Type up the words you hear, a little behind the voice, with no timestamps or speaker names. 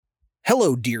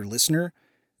Hello, dear listener.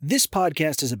 This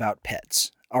podcast is about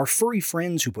pets, our furry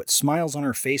friends who put smiles on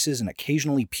our faces and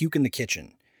occasionally puke in the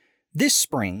kitchen. This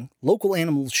spring, local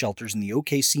animal shelters in the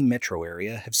OKC metro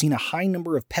area have seen a high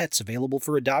number of pets available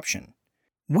for adoption.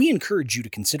 We encourage you to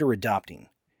consider adopting.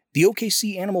 The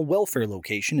OKC Animal Welfare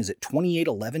location is at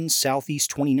 2811 Southeast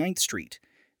 29th Street.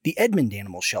 The Edmond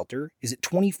Animal Shelter is at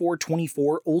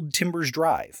 2424 Old Timbers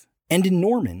Drive. And in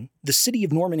Norman, the City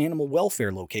of Norman Animal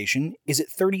Welfare location is at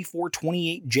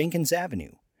 3428 Jenkins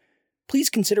Avenue. Please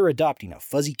consider adopting a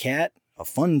fuzzy cat, a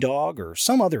fun dog, or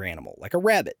some other animal, like a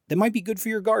rabbit, that might be good for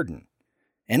your garden.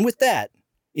 And with that,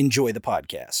 enjoy the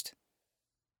podcast.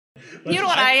 You know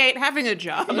what? I ain't having a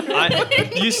job.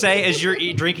 You say as you're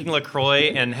drinking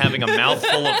LaCroix and having a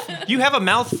mouthful of... You have a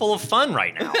mouthful of fun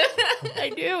right now. I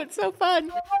do. It's so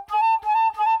fun.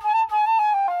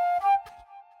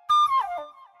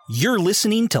 You're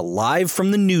listening to Live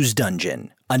from the News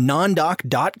Dungeon, a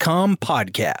nondoc.com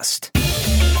podcast.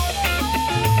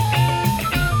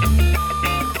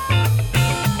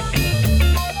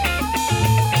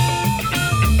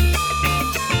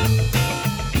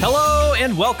 Hello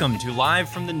and welcome to Live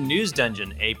from the News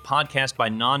Dungeon, a podcast by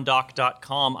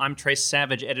nondoc.com. I'm Trace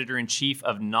Savage, editor-in-chief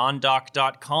of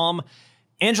nondoc.com.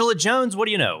 Angela Jones, what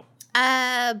do you know?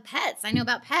 Pets. I know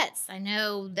about pets. I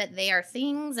know that they are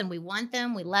things and we want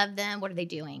them. We love them. What are they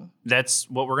doing? That's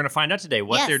what we're going to find out today,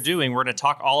 what they're doing. We're going to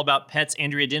talk all about pets.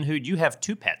 Andrea Denhood, you have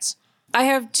 2 pets. I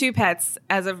have 2 pets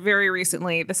as of very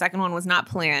recently. The second one was not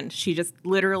planned. She just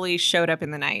literally showed up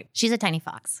in the night. She's a tiny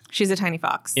fox. She's a tiny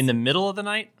fox. In the middle of the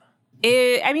night?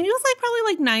 It was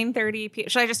probably 9:30 p.m.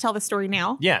 Should I just tell the story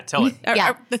now? Yeah, tell it.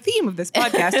 The theme of this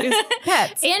podcast is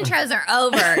pets. Intros are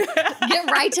over. Get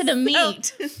right to the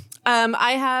meat.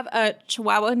 I have a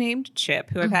Chihuahua named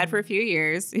Chip, who I've had for a few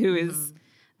years, who is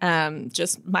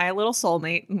just my little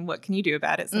soulmate. And what can you do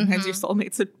about it? Sometimes your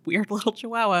soulmate's a weird little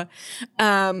Chihuahua.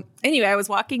 Anyway, I was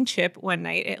walking Chip one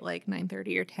night at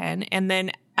 9:30 or 10, and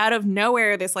then out of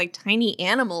nowhere, this tiny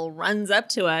animal runs up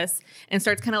to us and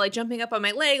starts kind of jumping up on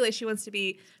my leg, like she wants to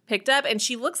be picked up. And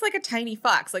she looks like a tiny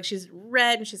fox, like she's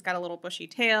red and she's got a little bushy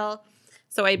tail.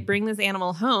 So I bring this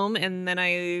animal home, and then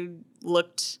I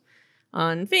looked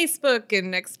on Facebook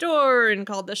and Nextdoor and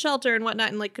called the shelter and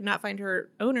whatnot, and could not find her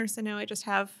owner. So now I just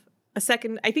have a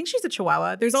second. I think she's a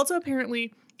Chihuahua. There's also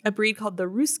apparently a breed called the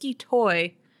Ruski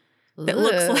Toy that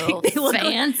looks like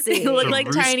fancy. They look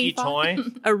like tiny toy.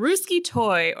 A Ruski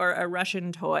Toy or a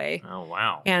Russian toy. Oh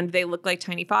wow! And they look like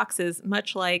tiny foxes,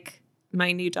 much like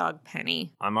my new dog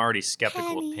Penny. I'm already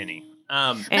skeptical of Penny.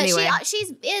 Anyway, but she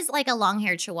is like a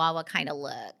long-haired Chihuahua kind of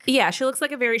look. Yeah, she looks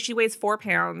like she weighs 4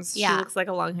 pounds. Yeah. She looks like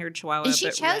a long-haired Chihuahua. And she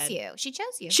but chose red. you. She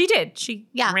chose you. She did. She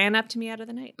ran up to me out of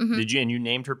the night. Mm-hmm. Did you? And you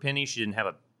named her Penny? She didn't have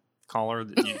a collar?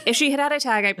 If she had a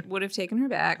tag, I would have taken her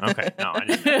back. Okay. No, I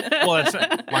didn't. Well,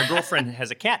 my girlfriend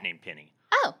has a cat named Penny.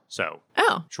 Oh. So,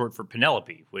 Oh. short for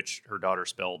Penelope, which her daughter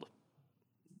spelled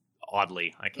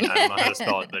oddly. I don't know how to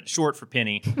spell it, but short for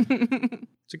Penny.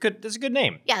 That's a good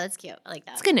name. Yeah, that's cute. I like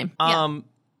that. It's a good name.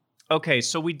 Okay,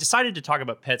 so we decided to talk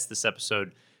about pets this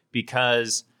episode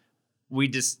because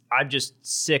I'm just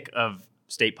sick of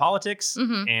state politics,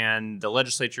 and the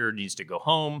legislature needs to go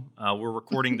home. We're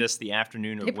recording this the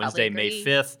afternoon of Wednesday, May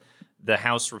 5th. The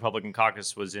House Republican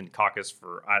caucus was in caucus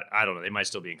for, I don't know, they might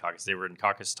still be in caucus. They were in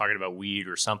caucus talking about weed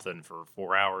or something for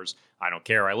 4 hours. I don't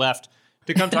care. I left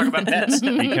to come talk about pets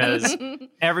because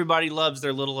everybody loves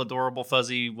their little adorable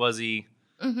fuzzy wuzzy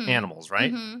animals,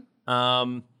 right?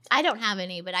 I don't have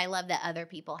any, but I love that other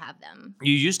people have them.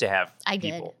 You used to have I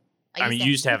people. did. You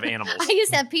used to have animals. I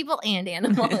used to have people and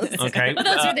animals. Okay.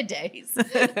 Those were the days.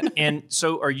 And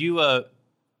so are you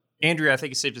Andrea, I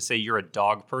think it's safe to say you're a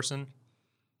dog person?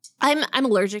 I'm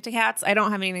allergic to cats. I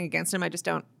don't have anything against them. I just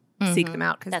don't seek them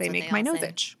out because they what make they my all nose say.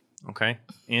 itch. Okay.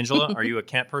 Angela, are you a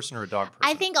cat person or a dog person?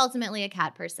 I think ultimately a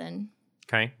cat person.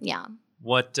 Okay. Yeah.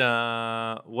 What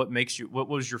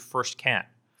was your first cat?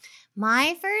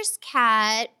 My first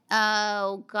cat,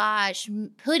 oh gosh,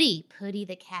 Putty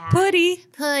the cat.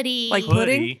 Putty. Like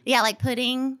pudding? Yeah, like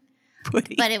pudding.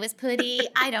 Putty. But it was Putty.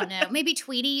 I don't know. Maybe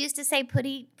Tweety used to say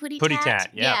Putty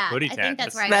tat. Yeah, Putty tat. I think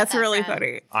that's right. That's really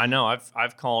funny. I know.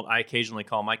 I occasionally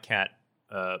call my cat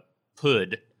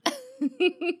Pud.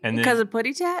 And Because of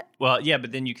Putty tat? Well, yeah,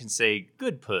 but then you can say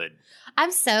good Pud.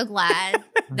 I'm so glad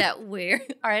that we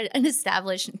are an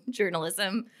established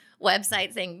journalism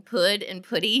website saying Pud and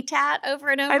Putty tat over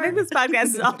and over. I think this podcast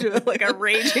is off to a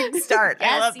raging start. I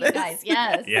Yes, love you this. guys.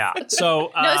 Yes. Yeah.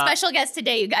 So No special guest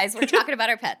today, you guys. We're talking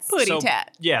about our pets. Putty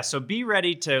tat. Yeah. So be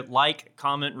ready to like,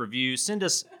 comment, review. Send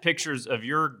us pictures of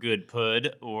your good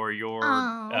Pud or your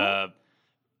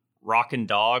rockin'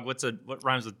 dog. What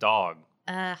rhymes with dog?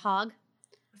 Hog.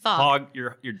 Hog,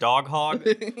 your dog hog.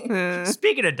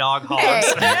 Speaking of dog hogs,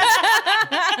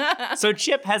 so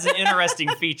Chip has an interesting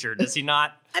feature, does he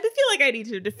not? I feel like I need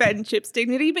to defend Chip's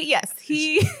dignity, but yes,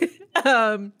 he.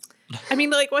 I mean,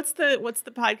 like, what's the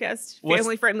podcast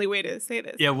family friendly way to say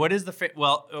this? Yeah, what is the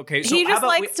well? Okay, so he how just about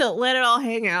likes to let it all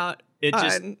hang out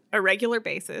on a regular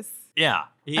basis. Yeah,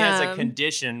 he has a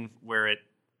condition where it.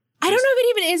 I don't know if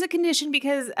it even is a condition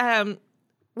because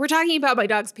we're talking about my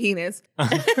dog's penis.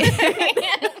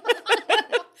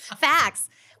 Facts.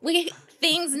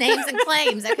 Things, names, and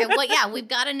claims. Okay, well, yeah, we've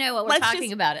got to know what we're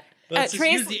talking about. Let's just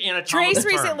use the anatomical Trace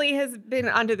term. recently has been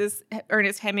onto this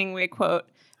Ernest Hemingway quote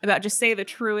about just say the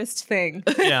truest thing.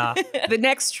 Yeah. The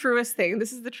next truest thing.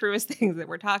 This is the truest thing that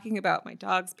we're talking about my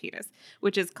dog's penis,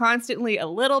 which is constantly a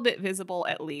little bit visible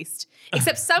at least.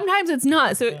 Except sometimes it's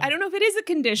not. So I don't know if it is a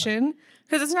condition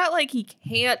because it's not like he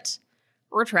can't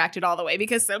retract it all the way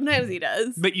because sometimes he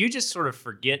does. But you just sort of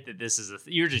forget that this is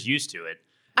you're just used to it.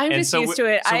 I'm just used to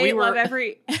it. So I love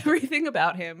everything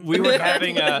about him. We were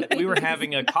having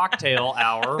a cocktail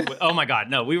hour. Oh my God,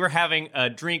 no! We were having a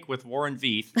drink with Warren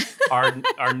Veith,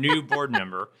 our new board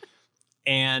member,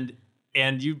 and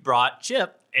you brought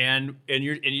Chip, and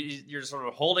you're sort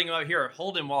of holding him up here.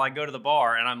 Hold him while I go to the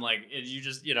bar, and I'm like,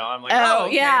 I'm like, oh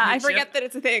okay, yeah, hey, I Chip. forget that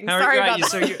it's a thing. How Sorry are you? about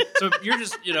that. So you're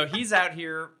just he's out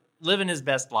here living his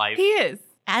best life. He is.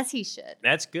 As he should.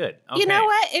 That's good. Okay. You know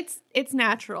what? It's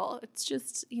natural. It's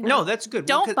just No, that's good.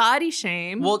 Don't body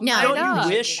shame. Well, No,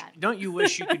 don't you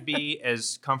wish you could be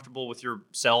as comfortable with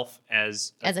yourself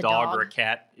as a a dog dog. or a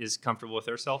cat is comfortable with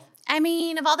herself? I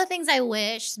mean, of all the things I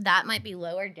wish, that might be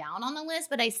lower down on the list,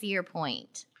 but I see your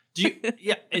point. Do you?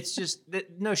 Yeah, it's just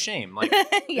no shame. Like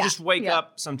you just wake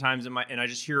up sometimes and I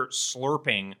just hear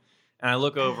slurping, and I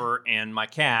look over and my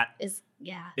cat is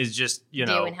just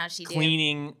doing how she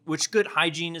cleaning. Which good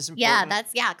hygiene is important.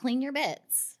 Yeah, clean your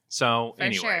bits. So For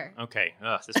anyway, sure. okay,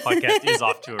 this podcast is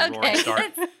off to a roaring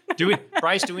start.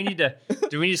 Bryce? Do we need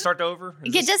to start over?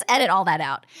 You can just edit all that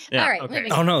out. Yeah, all right. okay.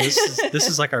 moving Oh on. no, this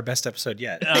is like our best episode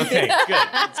yet. Okay, good.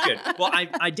 That's good. Well,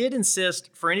 I did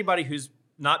insist for anybody who's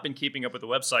not been keeping up with the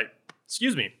website.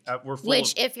 Excuse me, we're full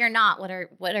Which, of, if you're not, what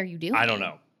are you doing? I don't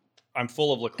know. I'm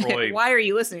full of LaCroix Why are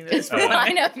you listening to this? I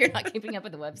know if you're not keeping up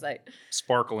with the website.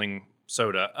 sparkling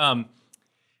soda.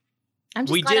 I'm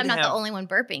just We glad did I'm not have- the only one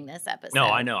burping this episode. No,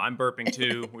 I know. I'm burping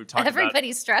too. We've talked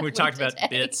Everybody's about struggling we talked about today.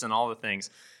 bits and all the things.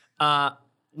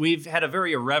 We've had a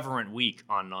very irreverent week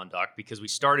on Non-Doc because we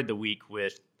started the week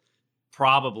with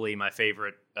probably my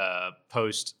favorite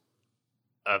post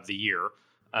of the year.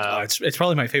 It's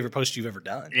probably my favorite post you've ever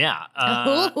done. Yeah.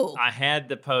 Ooh. I had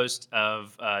the post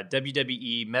of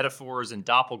WWE metaphors and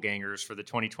doppelgangers for the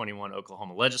 2021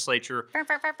 Oklahoma legislature.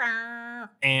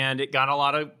 And it got a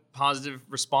lot of positive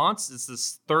response. It's the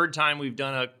third time we've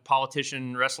done a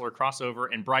politician wrestler crossover.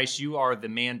 And Bryce, you are the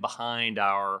man behind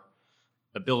our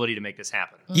ability to make this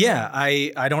happen. Yeah,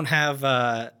 I don't have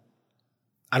I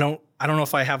don't know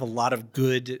if I have a lot of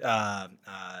good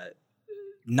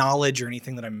knowledge or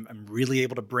anything that I'm really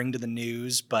able to bring to the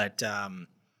news, but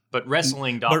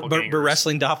wrestling doppelgangers. but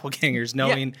wrestling doppelgangers,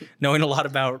 knowing a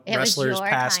lot lot It was wrestlers your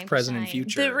past, time to present, and shine.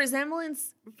 future. The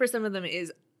resemblance for some of them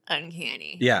is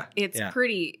uncanny. Yeah, It's yeah.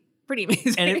 pretty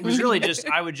amazing. And it was really just,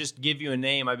 I would just give you a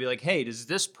name. I'd be like, hey, does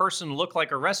this person look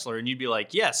like a wrestler? And you'd be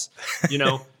like, yes.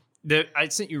 I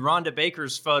sent you Rhonda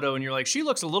Baker's photo and you're like, she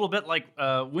looks a little bit like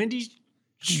Wendy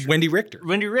Richter.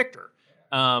 Richter.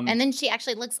 And then she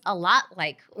actually looks a lot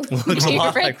like Looks a Wendy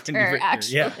lot like Richter, Wendy Richter,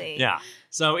 actually. Yeah.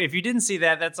 So if you didn't see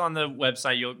that, that's on the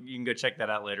website. You can go check that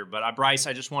out later. But Bryce,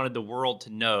 I just wanted the world to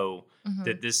know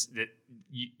that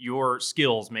your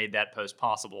skills made that post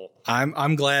possible.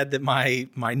 I'm glad that my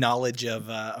knowledge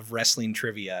of wrestling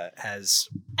trivia has.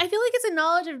 I feel like it's a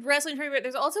knowledge of wrestling trivia, but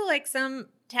there's also like some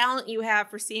talent you have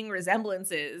for seeing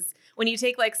resemblances when you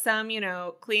take like some,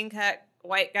 clean cut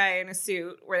white guy in a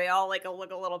suit where they all like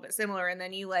look a little bit similar, and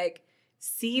then you like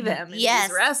see them in these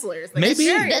wrestlers. Like, Maybe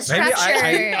The structure.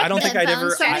 I don't think the I'd bone ever.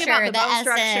 Something structure, about the the bone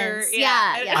structure. essence.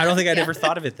 Yeah. Yeah. I don't think I'd ever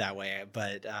thought of it that way,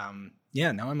 but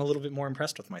now I'm a little bit more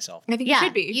impressed with myself. I think you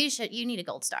should be. You need a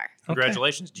gold star.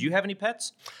 Congratulations. Do you have any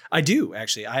pets? I do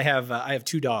actually. I have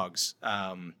two dogs,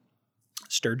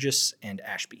 Sturgis and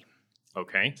Ashby.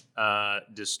 Okay.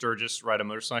 Does Sturgis ride a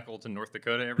motorcycle to North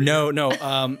Dakota every No.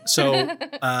 year? So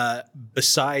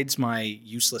besides my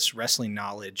useless wrestling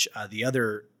knowledge, the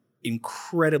other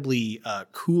incredibly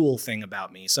cool thing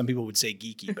about me, some people would say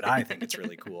geeky, but I think it's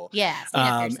really cool. Yeah. stand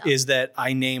up for yourself. Is that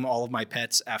I name all of my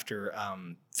pets after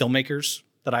filmmakers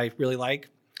that I really like.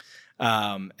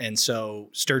 And so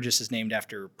Sturgis is named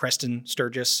after Preston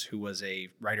Sturgis, who was a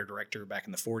writer-director back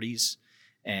in the 40s.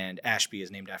 And Ashby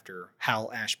is named after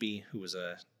Hal Ashby, who was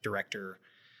a director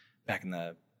back in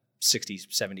the 60s,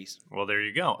 70s. Well, there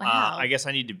you go. Wow. I guess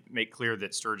I need to make clear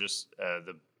that Sturgis,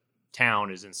 the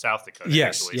town, is in South Dakota.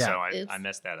 Yes, actually, yeah. so I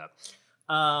messed that up.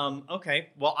 Okay.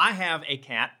 Well, I have a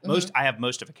cat. I have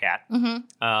most of a cat.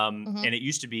 And it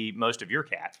used to be most of your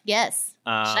cat. Yes.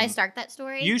 Should I start that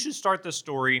story? You should start the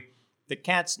story. The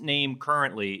cat's name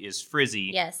currently is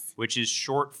Frizzy. Yes. Which is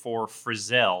short for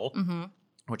Frizzell,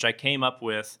 which I came up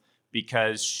with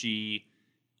because she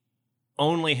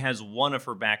only has one of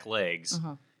her back legs.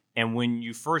 And when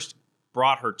you first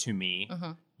brought her to me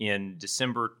in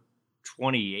December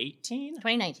 2018?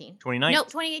 2019. 2019? No,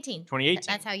 2018. 2018.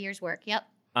 That's how years work. Yep.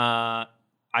 I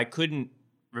couldn't,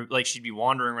 like, she'd be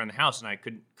wandering around the house, and I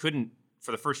couldn't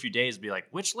for the first few days be like,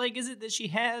 which leg is it that she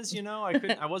has? You know,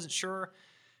 I wasn't sure.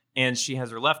 And she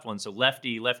has her left one. So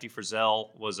Lefty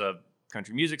Frizzell was a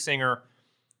country music singer.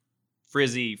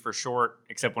 Frizzy for short,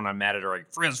 except when I'm mad at her,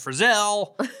 like,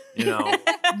 Frizzell, you know.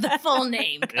 The full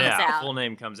name comes out. Full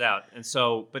name comes out. And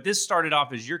so, but this started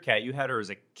off as your cat. You had her as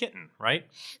a kitten, right?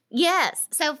 Yes.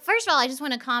 So first of all, I just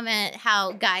want to comment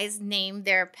how guys name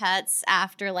their pets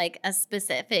after like a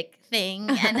specific thing.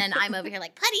 And then I'm over here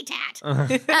like putty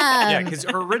tat. Yeah, because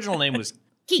her original name was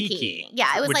Kiki.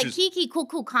 Yeah, it was like is, Kiki Kul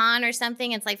Khan or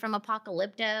something. It's like from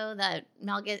Apocalypto, the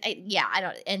Mel Gibson. I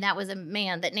don't. And that was a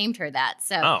man that named her that.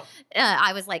 So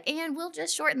I was like, and we'll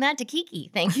just shorten that to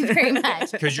Kiki. Thank you very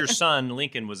much. Because your son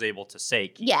Lincoln was able to say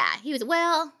Kiki. Yeah, he was.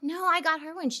 Well, no, I got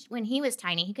her when he was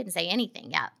tiny. He couldn't say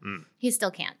anything yet. He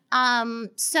still can't.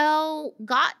 So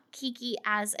got Kiki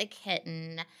as a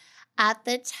kitten. At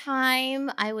the time,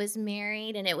 I was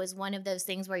married, and it was one of those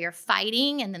things where you're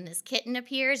fighting, and then this kitten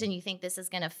appears, and you think this is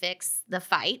going to fix the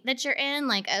fight that you're in.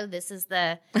 Like, oh, this is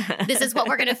what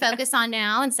we're going to focus on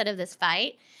now instead of this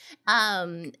fight.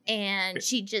 And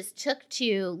she just took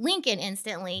to Lincoln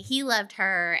instantly. He loved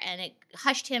her, and it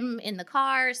hushed him in the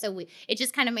car. So it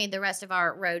just kind of made the rest of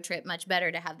our road trip much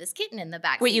better to have this kitten in the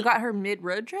back seat. Wait, you got her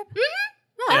mid-road trip?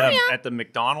 At the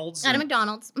McDonald's? At a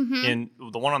McDonald's. In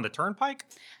the one on the Turnpike?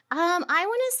 I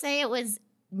want to say it was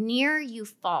near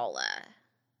Eufaula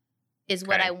is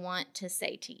what Okay. I want to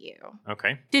say to you.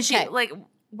 Okay. Did she, Okay. like,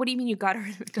 what do you mean you got her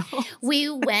at McDonald's? We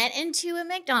went into a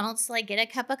McDonald's to like get a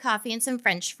cup of coffee and some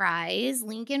French fries.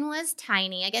 Lincoln was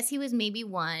tiny. I guess he was maybe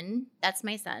 1. That's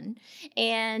my son.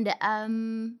 And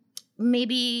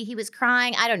maybe he was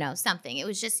crying. I don't know, something. It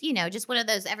was just, just one of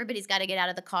those everybody's got to get out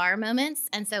of the car moments.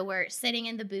 And so we're sitting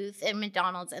in the booth at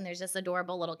McDonald's, and there's this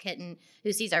adorable little kitten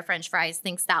who sees our French fries,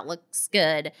 thinks that looks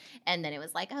good. And then it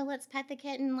was like, oh, let's pet the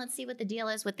kitten. Let's see what the deal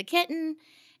is with the kitten.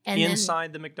 And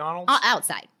Inside the McDonald's?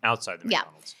 Outside. Outside the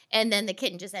McDonald's. And then the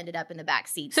kitten just ended up in the back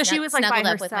seat. So she was like by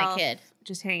snuggled herself, up with my kid.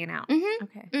 just hanging out. Mhm.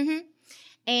 Okay. Mm-hmm.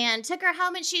 And took her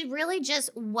home, and she really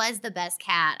just was the best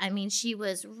cat. I mean, she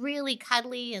was really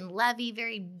cuddly and lovey,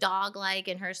 very dog-like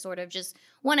in her sort of just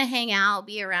want to hang out,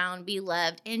 be around, be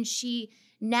loved. And she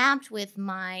napped with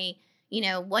my,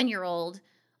 1-year-old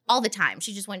all the time.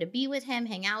 She just wanted to be with him,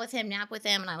 hang out with him, nap with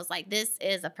him. And I was like, this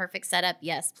is a perfect setup.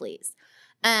 Yes, please.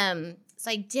 So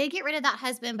I did get rid of that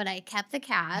husband, but I kept the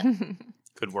cat.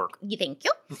 Good work. Thank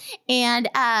you. And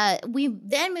we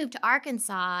then moved to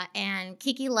Arkansas, and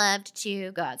Kiki loved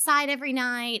to go outside every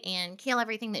night and kill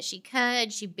everything that she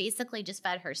could. She basically just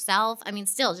fed herself. I mean,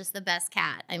 still just the best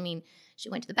cat. I mean, she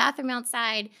went to the bathroom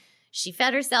outside. She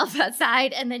fed herself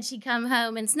outside, and then she'd come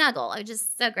home and snuggle. It was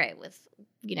just so great with,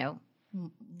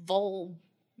 vole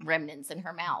remnants in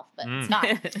her mouth, but it's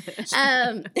fine.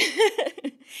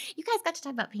 You guys got to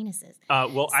talk about penises.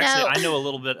 Well, actually, I know a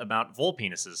little bit about vole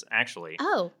penises, actually.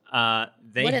 Oh.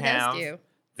 They what do have, those do?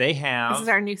 They have... This is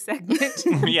our new segment.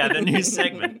 Yeah, the new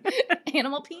segment.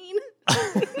 Animal peen. We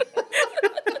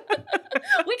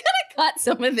could have cut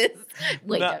some of this.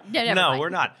 Wait, no, never mind. We're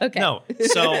not. Okay. No.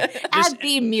 So Add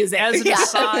theme music.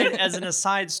 as an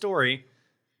aside story,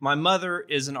 my mother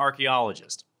is an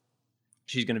archaeologist.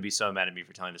 She's going to be so mad at me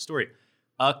for telling the story.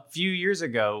 A few years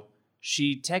ago,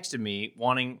 she texted me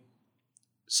wanting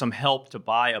some help to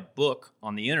buy a book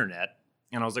on the internet.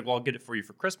 And I was like, well, I'll get it for you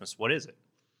for Christmas. What is it?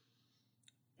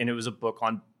 And it was a book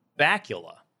on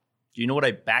bacula. Do you know what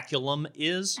a baculum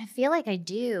is? I feel like I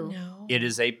do. No. It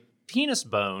is a penis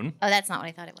bone Oh, that's not what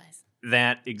I thought it was.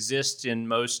 that exists in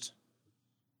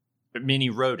many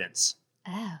rodents.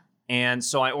 Oh. And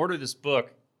so I ordered this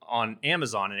book on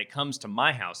Amazon, and it comes to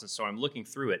my house. And so I'm looking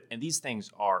through it, and these things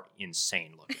are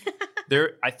insane looking.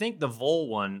 I think the vole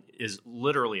one is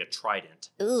literally a trident.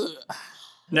 Ugh.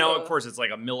 Now, of course, it's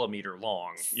like a millimeter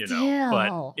long,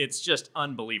 but it's just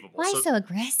unbelievable. Why so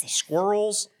aggressive?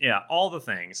 Squirrels, yeah, all the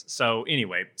things. So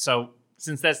anyway, so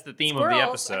since that's the theme Squirrels. of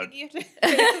the I episode. think you have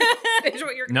to finish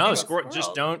what you're gonna No, say about just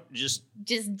squirrels.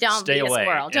 don't Stay away. a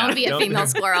squirrel. Yeah, Don't be a female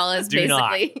squirrel is Do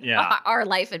not. basically Yeah. our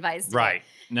life advice today. Right.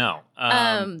 No.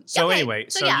 So okay. anyway,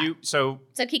 So yeah. so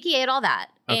So Kiki ate all that.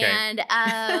 Okay. And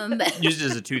used it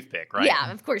as a toothpick, right?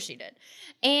 yeah, of course she did.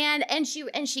 And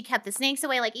she kept the snakes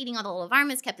away, like eating all the little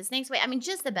varmints, kept the snakes away. I mean,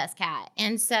 just the best cat.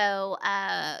 And so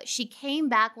she came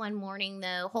back one morning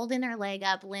though, holding her leg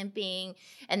up, limping,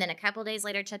 and then a couple days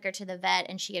later took her to the vet,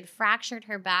 and she had fractured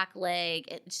her back leg.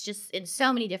 It's just in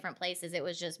so many different places. It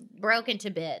was just broken to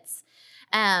bits.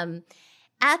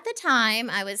 At the time,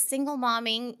 I was single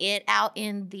momming it out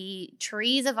in the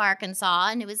trees of Arkansas,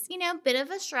 and it was, a bit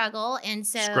of a struggle. And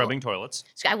so Scrubbing toilets.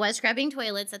 I was scrubbing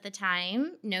toilets at the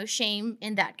time. No shame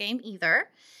in that game either.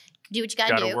 Do what you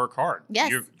gotta do. Gotta work hard.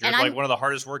 Yes. You're And like I'm- one of the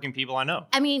hardest working people I know.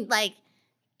 I mean, like,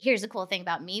 here's the cool thing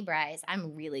about me, Bryce.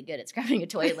 I'm really good at scrubbing a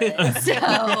toilet.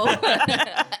 So,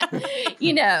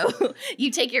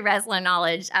 you take your wrestler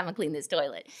knowledge, I'm going to clean this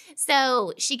toilet.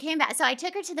 So she came back. So I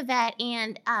took her to the vet,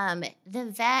 and the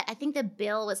vet, I think the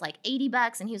bill was like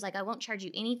 $80. And he was like, I won't charge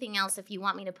you anything else if you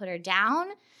want me to put her down.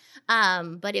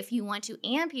 But if you want to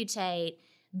amputate,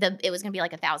 it was going to be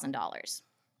like $1,000.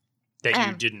 That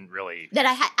you didn't really. That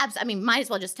I had, might as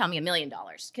well just tell me $1 million,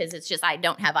 because it's just, I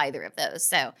don't have either of those.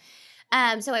 So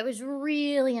I was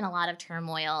really in a lot of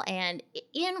turmoil. And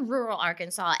in rural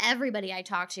Arkansas, everybody I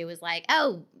talked to was like,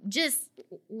 oh, just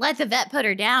let the vet put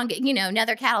her down.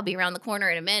 Another cat will be around the corner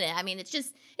in a minute. I mean, it's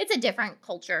a different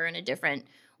culture and a different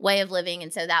way of living.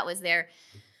 And so that was their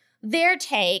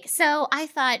take. So I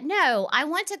thought, no, I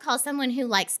want to call someone who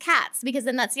likes cats, because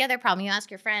then that's the other problem. You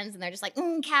ask your friends and they're just like,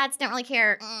 cats, don't really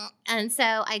care. And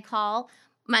so I call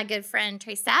my good friend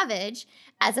Trey Savage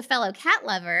as a fellow cat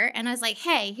lover. And I was like,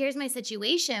 hey, here's my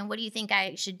situation. What do you think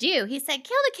I should do? He said,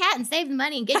 kill the cat and save the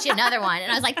money and get you another one.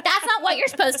 And I was like, that's not what you're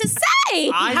supposed to say.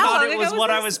 I How thought long it was ago was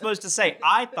what I this? was supposed to say.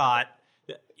 I thought,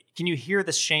 can you hear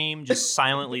the shame just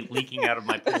silently leaking out of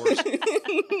my pores?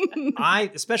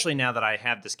 Especially now that I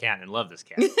have this cat and love this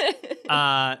cat.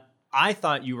 I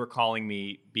thought you were calling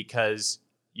me because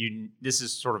this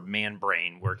is sort of man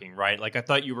brain working, right? Like I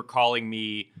thought you were calling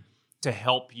me to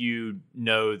help you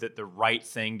know that the right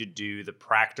thing to do, the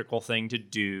practical thing to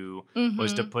do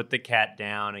was to put the cat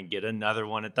down and get another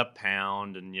one at the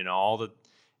pound and, all the,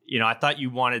 I thought you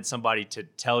wanted somebody to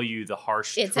tell you the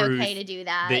harsh It's truth. okay to do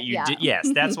that. That you did. Yes,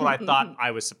 that's what I thought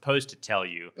I was supposed to tell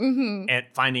you. And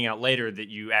finding out later that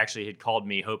you actually had called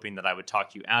me hoping that I would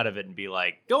talk you out of it and be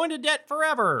like, go into debt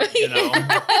forever, for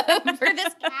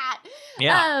this cat.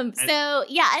 Yeah.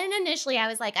 And initially I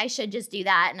was like, I should just do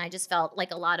that. And I just felt like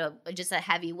just a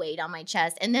heavy weight on my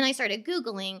chest. And then I started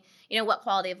Googling, what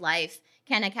quality of life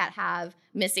can a cat have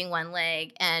missing one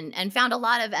leg, and found a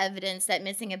lot of evidence that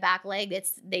missing a back leg,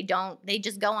 they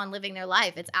just go on living their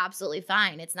life. It's absolutely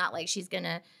fine. It's not like she's going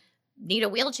to need a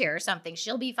wheelchair or something.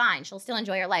 She'll be fine. She'll still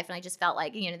enjoy her life. And I just felt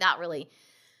like, that really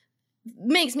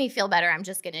makes me feel better. I'm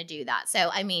just going to do that. So,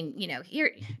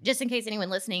 here, just in case anyone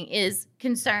listening is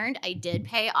concerned, I did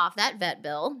pay off that vet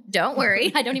bill. Don't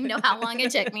worry. I don't even know how long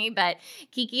it took me, but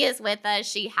Kiki is with us.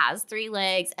 She has 3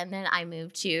 legs. And then I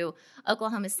moved to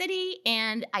Oklahoma City,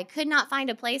 and I could not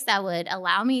find a place that would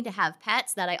allow me to have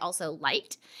pets that I also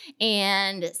liked.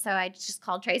 And so I just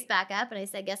called Trace back up and I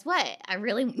said, guess what? I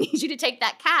really need you to take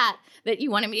that cat that you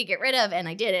wanted me to get rid of. And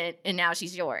I did it. And now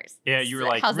she's yours. Yeah, you were So,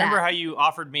 like, how's remember that? how you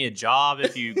offered me a job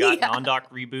if you got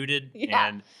Non-Doc rebooted? Yeah.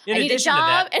 And in I need a addition to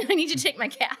job that, and I need you to take my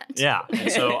cat. yeah.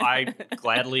 And so I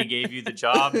gladly gave you the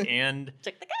job and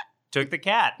took the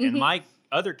cat. And my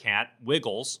other cat,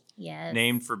 Wiggles, Yes.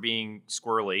 named for being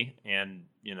squirrely, and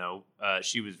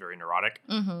she was very neurotic,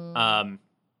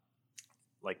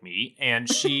 like me, and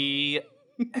she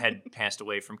had passed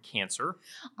away from cancer,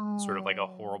 sort of like a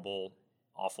horrible,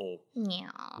 awful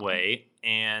way,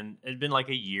 and it had been like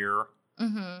a year.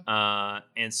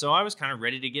 And so I was kind of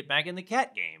ready to get back in the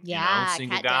cat game. Yeah,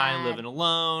 single cat guy dad. living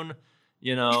alone.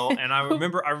 And I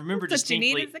remember What you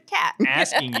distinctly need is a cat.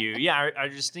 asking you. Yeah, I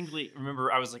distinctly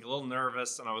remember I was like a little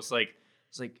nervous, and I was like,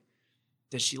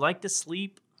 does she like to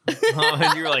sleep?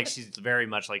 And you were like, she's very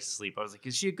much likes to sleep. I was like,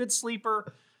 is she a good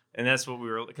sleeper? And that's what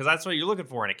because that's what you're looking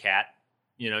for in a cat.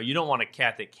 You don't want a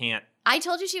cat that can't. I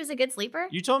told you she was a good sleeper.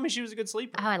 You told me she was a good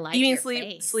sleeper. Oh, I like You mean your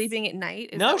face. sleeping at night?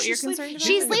 Is No, that what she you're sleeps- concerned about?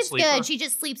 She She's a good sleeps sleeper. good. She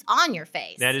just sleeps on your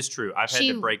face. That is true. I've had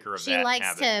to break her of she that likes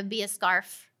habit. to be a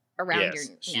scarf around your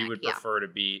neck. She would yeah. prefer to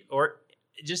be, or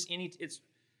just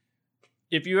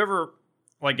if you ever,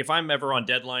 like if I'm ever on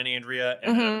deadline, Andrea,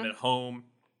 and I'm at home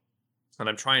and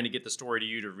I'm trying to get the story to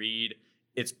you to read,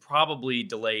 it's probably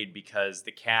delayed because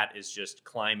the cat is just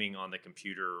climbing on the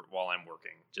computer while I'm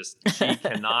working. She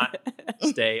cannot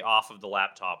stay off of the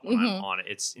laptop when I'm on it.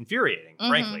 It's infuriating,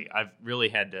 frankly. I've really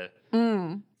had to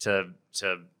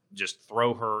just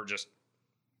throw her, just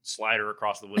slide her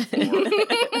across the wood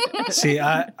floor. See,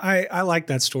 I like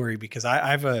that story because I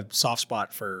have a soft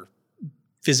spot for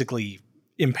physically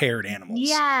impaired animals.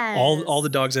 Yes. All the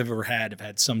dogs I've ever had have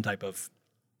had some type of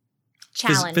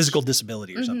challenge. Physical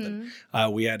disability or something.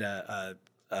 We had a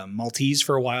Maltese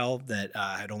for a while that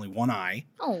had only one eye.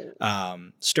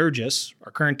 Sturgis,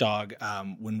 our current dog,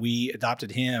 when we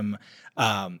adopted him,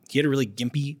 he had a really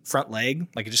gimpy front leg,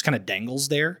 like it just kind of dangles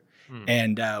there.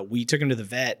 And we took him to the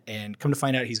vet, and come to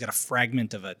find out he's got a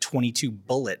fragment of a .22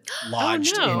 bullet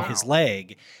lodged in his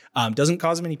leg. Doesn't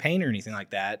cause him any pain or anything like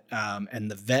that. And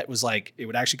the vet was like, it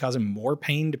would actually cause him more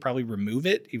pain to probably remove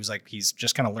it. He was like, he's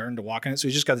just kind of learned to walk on it. So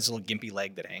he's just got this little gimpy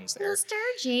leg that hangs there.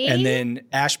 Sturgy. And then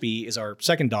Ashby is our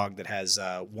second dog that has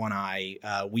one eye.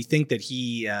 We think that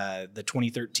the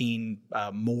 2013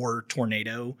 Moore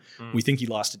tornado, we think he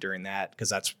lost it during that because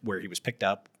that's where he was picked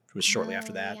up. It was shortly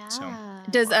after that. Yeah.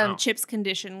 So Does Chip's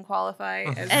condition qualify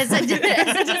as a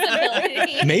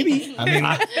disability? maybe. I mean,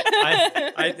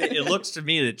 it looks to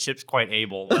me that Chip's quite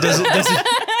able.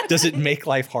 Does it make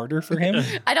life harder for him?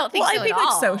 I don't think so I think at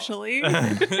all. socially. It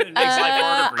makes life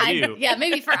harder for you. Yeah,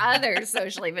 maybe for others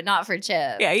socially, but not for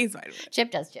Chip. Yeah, he's fine with it.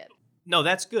 Chip does Chip. No,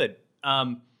 that's good.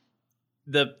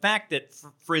 The fact that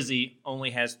Frizzy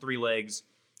only has 3 legs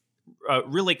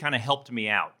really kind of helped me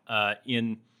out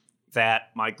in that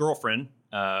my girlfriend,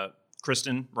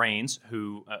 Kristen Rains,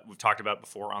 who we've talked about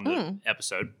before on the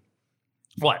episode.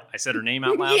 What? I said her name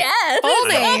out loud? Yes. Full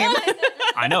name.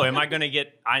 I know. Am I going to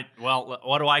get...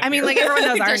 what do I care? I mean, like, everyone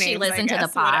knows our Does names, she listen I to the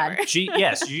guess, pod? whatever.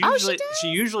 She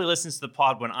usually listens to the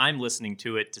pod when I'm listening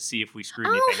to it to see if we screw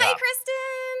anything Oh, hi, up. Kristen.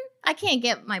 I can't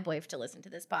get my boyf to listen to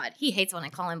this pod. He hates when I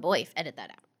call him boyf. Edit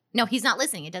that out. No, he's not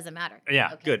listening. It doesn't matter. Yeah,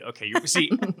 Okay. good. Okay.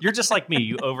 You're just like me.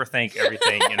 You overthink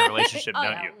everything in a relationship, Oh,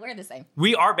 don't no, you? we're the same.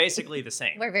 We are basically the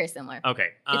same. We're very similar. Okay.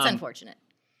 It's unfortunate.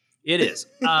 It is.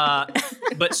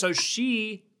 But so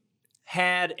she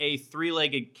had a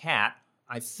 3-legged cat.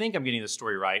 I think I'm getting the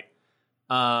story right.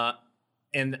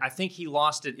 And I think he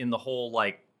lost it in the whole,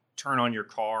 like, turn on your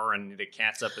car and the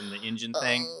cat's up in the engine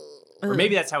thing. Or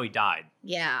maybe that's how he died.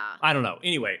 Yeah. I don't know.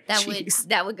 Anyway.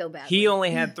 That would go badly. He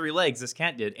only had 3 legs, this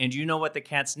cat did. And do you know what the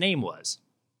cat's name was?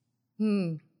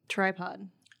 Tripod.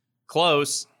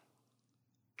 Close.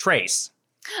 Trace.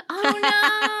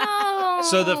 Oh, no.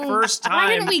 So the first time... Why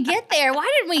didn't we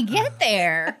get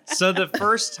there? So the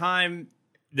first time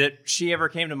that she ever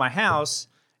came to my house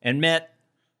and met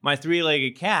my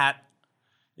 3-legged cat,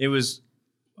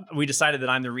 we decided that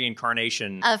I'm the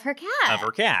reincarnation Of her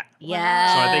cat.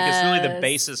 Yes. So I think it's really the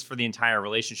basis for the entire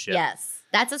relationship. Yes.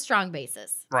 That's a strong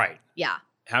basis. Right. Yeah.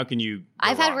 How can you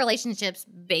I've go had wrong? relationships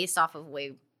based off of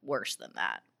way worse than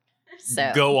that.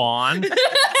 So Go on. No,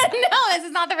 this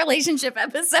is not the relationship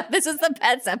episode. This is the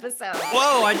pets episode.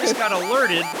 Whoa, I just got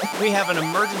alerted. We have an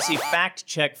emergency fact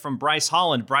check from Bryce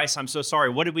Holland. Bryce, I'm so sorry.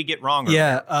 What did we get wrong?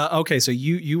 Okay. So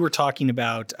you were talking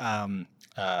about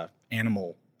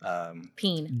animal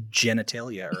Peen.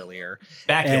 genitalia earlier.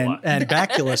 Bacula. And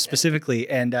bacula specifically.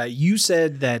 And you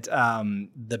said that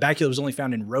the bacula was only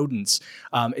found in rodents.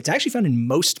 It's actually found in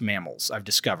most mammals, I've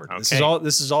discovered. Okay.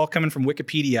 This is all coming from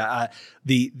Wikipedia.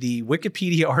 The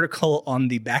Wikipedia article on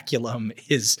the baculum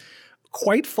is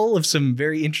quite full of some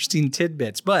very interesting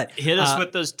tidbits. But Hit us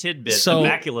with those tidbits, so- the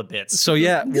bacula bits. so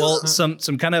yeah, well, some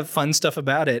kind of fun stuff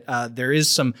about it. There is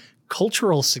some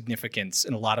cultural significance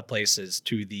in a lot of places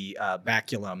to the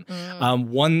baculum.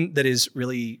 One that is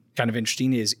really kind of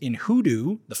interesting is in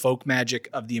hoodoo, the folk magic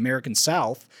of the American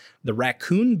South, the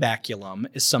raccoon baculum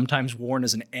is sometimes worn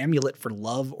as an amulet for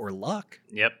love or luck.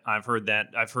 Yep, I've heard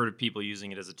that. I've heard of people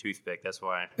using it as a toothpick. That's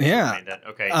why. Yeah. I made that.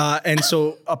 Okay. And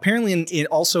so apparently in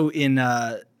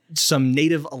some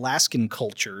native Alaskan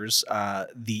cultures,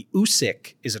 the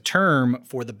usik is a term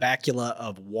for the bacula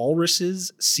of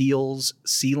walruses, seals,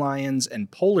 sea lions, and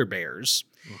polar bears.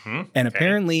 And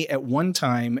apparently at one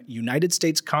time, United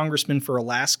States Congressman for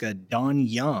Alaska, Don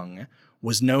Young,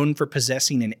 was known for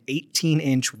possessing an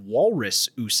 18-inch walrus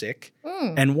usik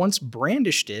and once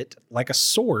brandished it like a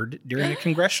sword during a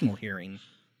congressional hearing.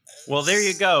 Well, there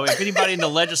you go. If anybody in the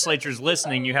legislature is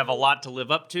listening, you have a lot to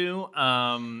live up to.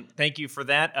 Thank you for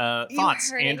that.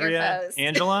 Thoughts, heard it, your Andrea, post.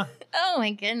 Angela? Oh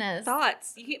my goodness.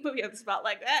 Thoughts? You can't put me on the spot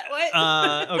like that.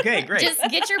 What? Okay, great. Just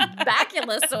get your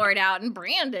bacula sword out and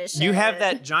brandish You it. have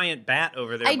that giant bat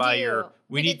over there I by do, your.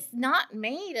 but it's not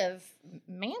made of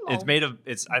mammal. It's made of.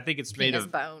 I think it's made penis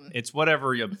of bone. It's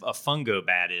whatever a fungo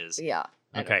bat is. Yeah.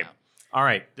 I don't Okay. know. All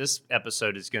right, this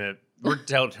episode is we're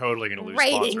totally gonna lose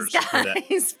Ratings, sponsors for that.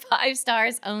 guys. 5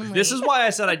 stars only. This is why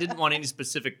I said I didn't want any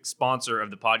specific sponsor of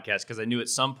the podcast, because I knew at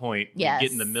some point we'd get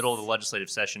in the middle of the legislative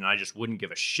session and I just wouldn't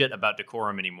give a shit about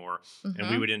decorum anymore, and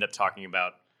we would end up talking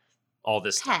about all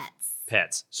this stuff.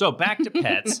 Pets. So back to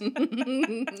pets.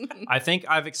 I think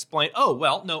I've explained. Oh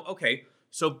well, no, okay.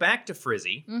 So back to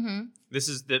Frizzy. Mm-hmm. This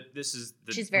is the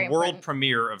world important.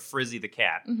 premiere of Frizzy the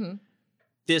cat. Mm-hmm.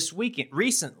 This weekend,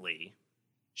 recently,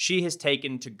 she has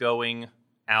taken to going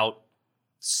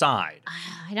outside.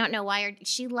 I don't know why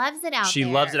she loves it out there. She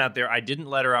loves it out there. I didn't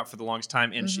let her out for the longest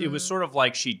time, and it was sort of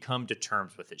like she'd come to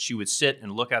terms with it. She would sit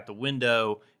and look out the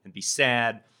window and be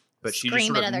sad, but she just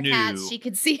Scream sort at of other knew. cats she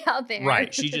could see out there.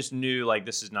 Right. She just knew, like,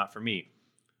 this is not for me.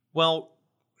 Well,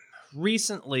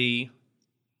 recently,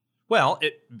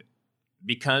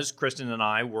 because Kristen and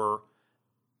I were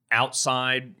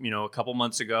outside, a couple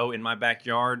months ago in my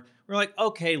backyard, we're like,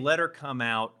 okay, let her come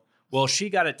out. Well, she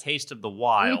got a taste of the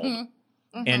wild,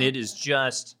 and it is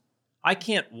just, I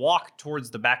can't walk towards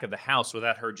the back of the house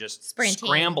without her just Sprinting.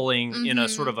 Scrambling in a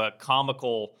sort of a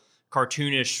comical,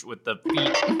 cartoonish with the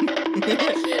feet.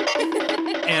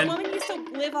 And woman used to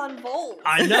live on Volt.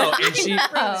 I know.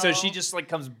 And know. she just like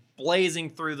comes blazing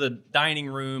through the dining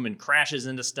room and crashes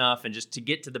into stuff, and just to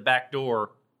get to the back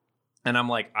door. And I'm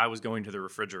like, I was going to the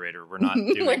refrigerator. We're not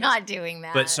doing We're this. not doing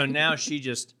that. But so now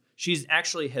she's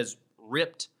actually has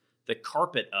ripped the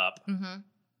carpet up,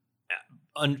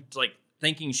 like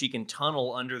thinking she can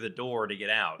tunnel under the door to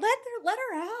get out. Let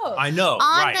her out. I know,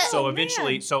 right? So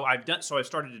eventually, man. so I've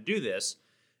started to do this,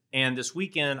 and this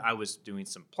weekend I was doing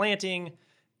some planting,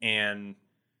 and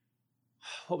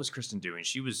what was Kristen doing?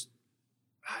 She was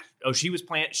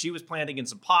planting in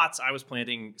some pots. I was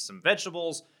planting some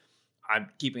vegetables. I'm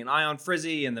keeping an eye on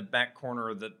Frizzy in the back corner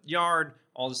of the yard,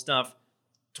 all this stuff.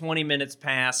 20 minutes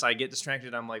pass. I get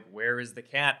distracted. I'm like, where is the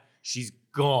cat? She's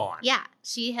gone. Yeah,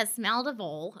 she has smelled a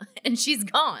vole and she's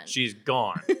gone. She's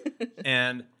gone.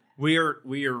 And we are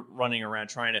running around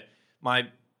trying to, my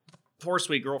poor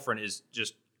sweet girlfriend is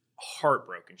just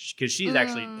heartbroken because she's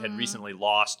actually had recently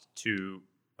lost two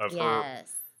of her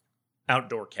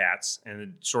outdoor cats and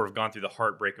had sort of gone through the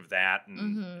heartbreak of that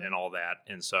and all that.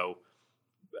 And so,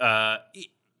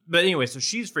 but anyway, so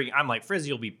she's freaking. I'm like,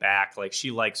 Frizzy will be back. Like, she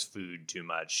likes food too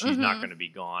much. She's not going to be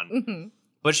gone.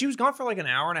 But she was gone for like an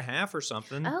hour and a half or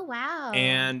something. Oh, wow.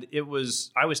 And I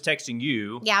was texting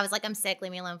you. Yeah, I was like, I'm sick.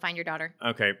 Leave me alone. Find your daughter.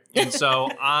 Okay. And so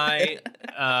I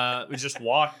just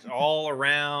walked all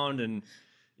around and,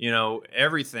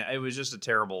 everything. It was just a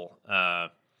terrible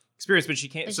experience. But she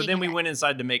came. But so she then came we back. went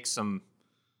inside to make some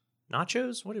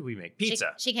nachos. What did we make?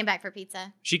 Pizza. She came back for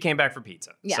pizza. She came back for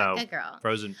pizza. Yeah, so, good girl.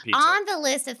 Frozen pizza. On the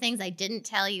list of things I didn't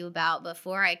tell you about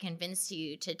before I convinced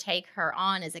you to take her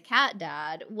on as a cat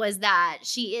dad was that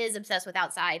she is obsessed with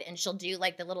outside, and she'll do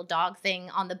like the little dog thing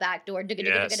on the back door.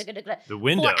 Yes. The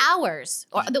window. For hours.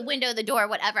 Or the window, the door,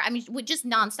 whatever. I mean, just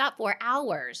nonstop for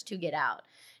hours to get out.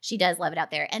 She does love it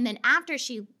out there. And then after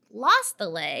she lost the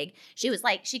leg, she was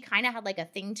like, she kind of had like a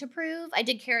thing to prove. I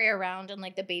did carry her around in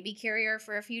like the baby carrier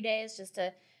for a few days just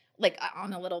to like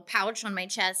on a little pouch on my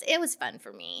chest. It was fun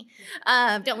for me.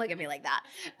 Don't look at me like that.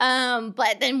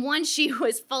 But then once she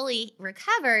was fully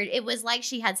recovered, it was like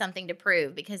she had something to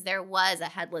prove because there was a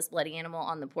headless bloody animal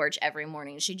on the porch every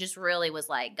morning. She just really was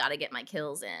like, gotta get my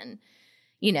kills in,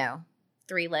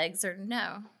 3 legs or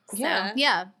no. Yeah. So,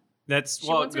 yeah. That's She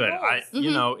well wants her good.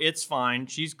 goals. It's fine.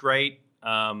 She's great.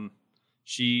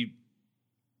 She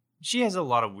has a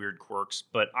lot of weird quirks,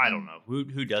 but I don't know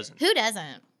who doesn't. Who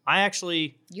doesn't?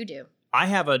 You do.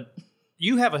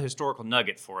 You have a historical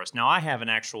nugget for us. Now I have an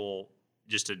actual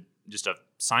just a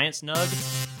science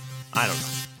nug. I don't know.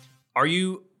 Are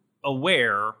you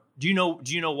aware? Do you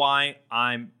know why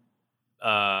I'm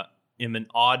am an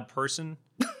odd person?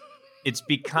 It's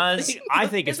because I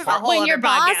think it's far. When your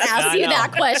boss asks you I know.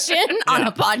 that question on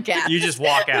a podcast. You just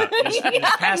walk out. You just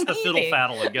pass the fiddle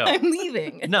faddle and go. I'm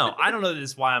leaving. No, I don't know that this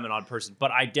is why I'm an odd person,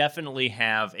 but I definitely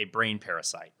have a brain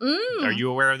parasite. Are you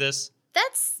aware of this?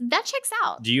 That checks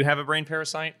out. Do you have a brain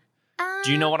parasite?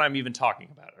 Do you know what I'm even talking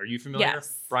about? Are you familiar?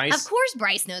 Yes. Bryce? Of course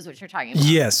Bryce knows what you're talking about.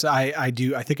 Yes, I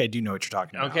do. I think I do know what you're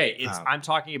talking about. Okay, I'm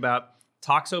talking about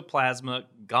Toxoplasma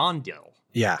gondii.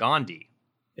 Yeah. Gondii.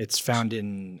 It's found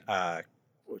in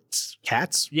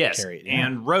cats. Yes, Carry it, yeah.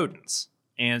 and rodents.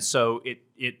 And so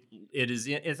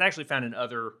it's actually found in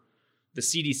other. The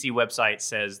CDC website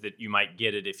says that you might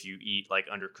get it if you eat like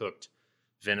undercooked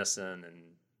venison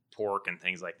and pork and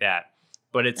things like that.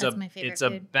 But it's That's my favorite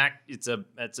food. It's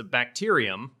a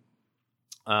bacterium,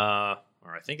 or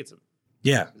I think it's a.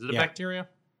 Yeah. Is it a bacteria?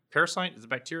 Parasite? Is it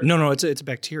bacteria? No, it's a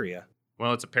bacteria.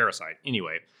 Well, it's a parasite.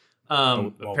 Anyway,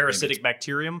 A well, parasitic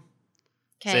bacterium.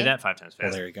 Okay. Say that 5 times fast.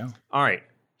 Well, there you go. All right.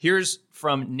 Here's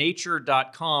from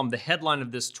nature.com. The headline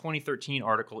of this 2013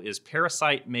 article is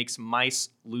Parasite Makes Mice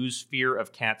Lose Fear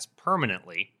of Cats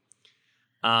Permanently.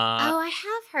 I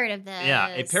have heard of this. Yeah,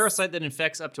 a parasite that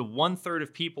infects up to 1/3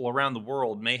 of people around the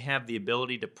world may have the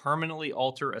ability to permanently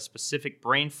alter a specific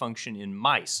brain function in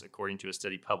mice, according to a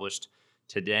study published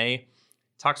today.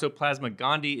 Toxoplasma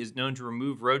gondii is known to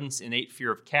remove rodents' innate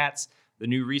fear of cats. The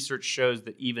new research shows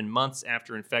that even months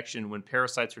after infection, when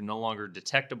parasites are no longer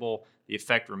detectable, the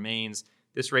effect remains.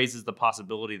 This raises the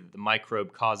possibility that the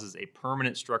microbe causes a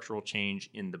permanent structural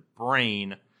change in the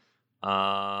brain.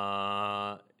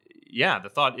 The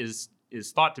thought is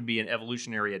thought to be an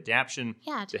evolutionary adaptation.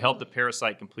 To help the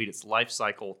parasite complete its life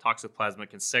cycle, Toxoplasma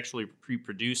can sexually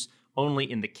reproduce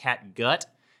only in the cat gut,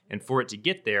 and for it to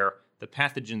get there, the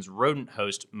pathogen's rodent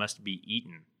host must be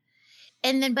eaten.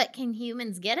 And then, but can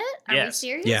humans get it? Are we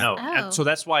serious? Yeah. No. Oh. So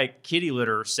that's why kitty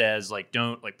litter says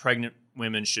pregnant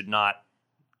women should not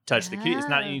touch the kitty.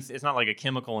 It's not like a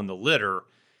chemical in the litter.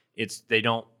 They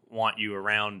don't want you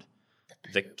around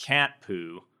the cat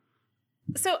poo.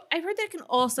 So I've heard that it can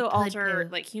also alter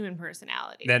like human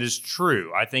personality. That is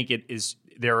true. I think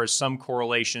there is some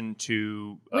correlation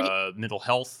to mental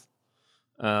health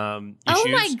issues. Oh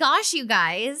my gosh, you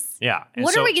guys. Yeah.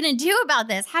 What are we going to do about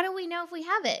this? How do we know if we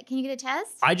have it? Can you get a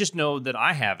test? I just know that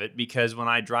I have it because when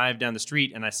I drive down the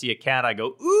street and I see a cat, I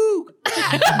go, ooh.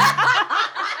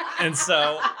 And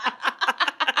so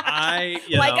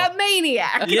a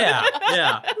maniac. Yeah.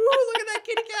 Ooh, look at that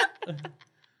kitty cat.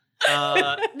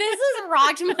 This has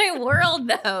rocked my world,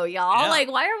 though, y'all. Yeah. Like,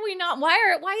 why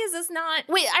is this not?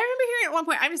 Wait, I remember hearing at one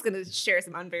point. I'm just going to share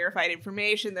some unverified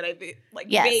information that I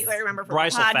Yes. vaguely remember from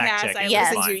Bryce a will fact podcast check I it.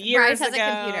 listened to Bryce years has ago.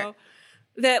 a computer.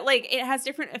 That it has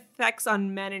different effects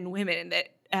on men and women. That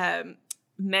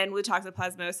men with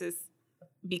toxoplasmosis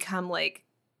become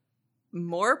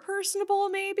more personable,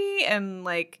 maybe, and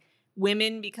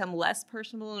women become less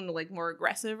personable and more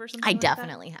aggressive or something. I like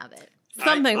definitely have it.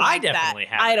 Something I like definitely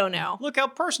that. have. I don't know. Look how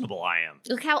personable I am.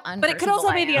 Look how unpersonable But it could also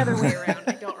I be the am. other way around.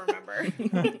 I don't remember.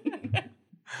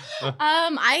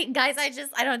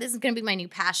 I don't. This is gonna be my new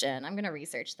passion. I'm gonna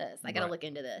research this. I gotta look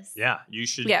into this. Yeah, you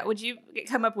should. Yeah, would you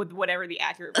come up with whatever the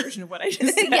accurate version of what I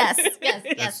just said?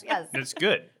 yes. That's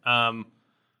good.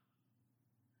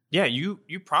 Yeah, you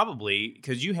probably,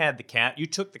 because you had the cat, you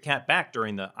took the cat back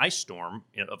during the ice storm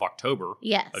of October.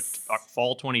 Yes.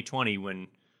 Fall 2020 when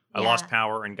I Yeah. lost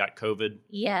power and got COVID.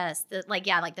 Yes.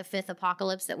 The fifth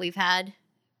apocalypse that we've had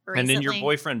recently. And then your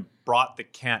boyfriend brought the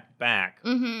cat back.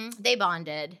 Mm-hmm. They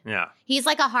bonded. Yeah. He's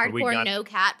like a hardcore got- no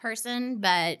cat person,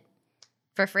 but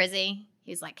for Frizzy,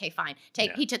 he's like, okay, fine.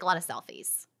 Yeah. He took a lot of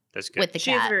selfies That's good. with the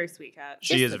She is cat. a very sweet cat.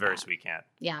 She just is the a very cat. sweet cat.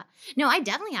 Yeah. No, I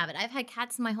definitely have it. I've had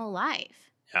cats my whole life.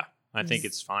 Yeah, I think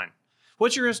it's fine.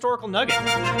 What's your historical nugget?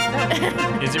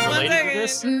 Is it related to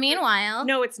this? Meanwhile,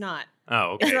 No, it's not.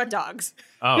 Oh, It's okay. about dogs.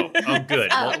 Oh, good.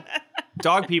 Well,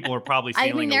 dog people are probably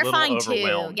feeling they're a little fine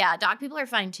overwhelmed. too. Yeah, dog people are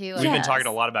fine too. We've been talking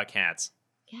a lot about cats.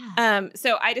 Yeah.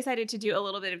 So I decided to do a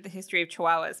little bit of the history of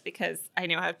Chihuahuas because I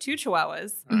now have 2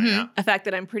 Chihuahuas. Oh, yeah. A fact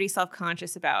that I'm pretty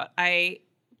self-conscious about. I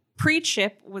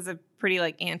pre-chip was a pretty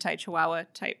anti-Chihuahua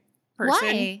type person.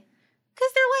 Why?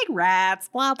 Because they're like rats,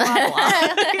 blah blah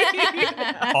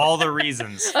blah. All the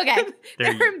reasons. Okay.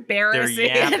 They're embarrassing.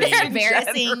 yappy. They're in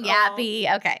embarrassing, general.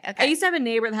 yappy. Okay. I used to have a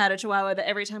neighbor that had a Chihuahua that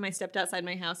every time I stepped outside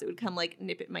my house, it would come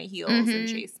nip at my heels and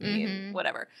chase me and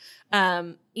whatever.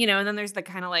 And then there's the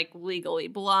kind of Legally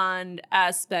Blonde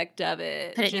aspect of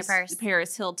it. Put it in your Just purse.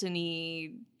 Paris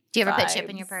Hilton-y. Do you ever put Chip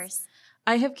in vibes. your purse?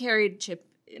 I have carried Chip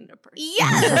in a purse.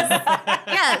 Yes.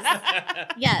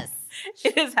 Yes.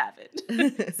 It has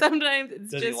happened. Sometimes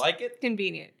it's Does just he like it?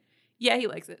 convenient. Yeah, he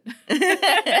likes it.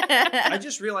 I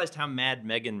just realized how mad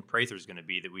Megan Prather's going to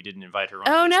be that we didn't invite her on.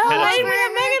 Oh, this no, pet why episode. didn't we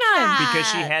have Megan on? Because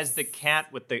she has the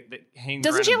cat with the hangs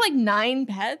Doesn't around she have and- 9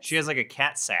 pets? She has a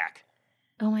cat sack.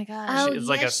 Oh my gosh. Oh, It's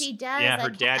like yes, a- she does. yeah, her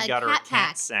dad got her a cat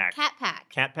pack. sack. Cat pack.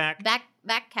 Cat pack?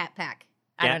 Back cat pack.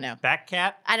 I don't know. Back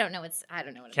cat? I don't know what it's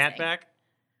Cat saying. back?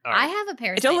 All I right. have a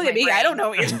parasite. Don't look in at my me. brain. I don't know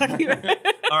what you're talking about.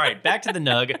 All right, back to the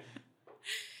nug.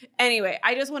 Anyway,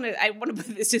 I want to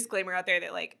put this disclaimer out there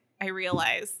that I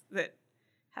realize that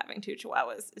having 2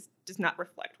 Chihuahuas does not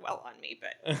reflect well on me,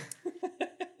 but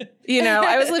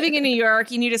I was living in New York.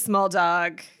 You need a small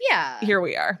dog. Yeah. Here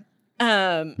we are.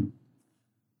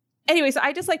 Anyway, so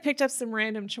I just picked up some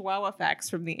random Chihuahua facts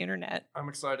from the internet. I'm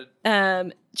excited.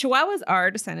 Chihuahuas are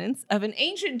descendants of an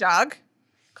ancient dog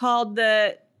called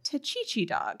the Tachichi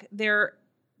dog. They're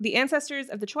The ancestors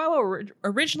of the Chihuahua were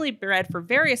originally bred for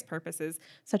various purposes,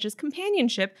 such as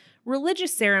companionship,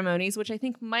 religious ceremonies, which I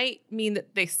think might mean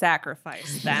that they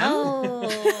sacrificed them,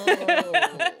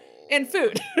 and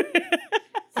food.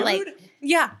 So, like,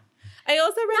 Yeah. I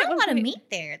also read not a lot of point- meat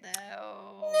there, though.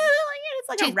 No, yeah, it's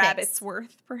like a Toothpicks. rabbit's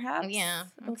worth, perhaps. Oh, yeah.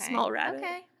 A Okay. small rabbit.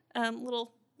 Okay.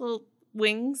 Little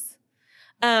wings.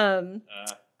 I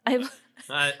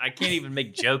can't even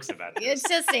make jokes about it. It's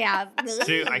just, yeah.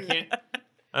 I can't.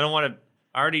 I don't want to.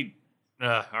 All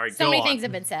right, So go many on. things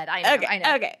have been said. I know. Okay. I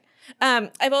know. Okay.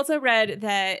 I've also read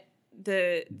that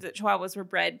the Chihuahuas were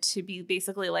bred to be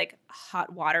basically like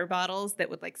hot water bottles that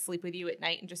would like sleep with you at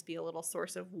night and just be a little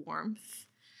source of warmth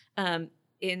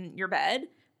in your bed.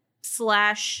 /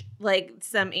 like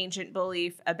some ancient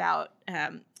belief about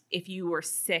if you were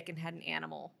sick and had an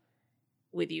animal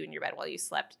with you in your bed while you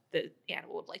slept, the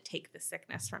animal would like take the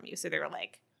sickness from you. So they were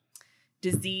like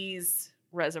disease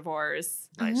reservoirs.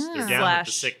 Nice. They're Ah. down with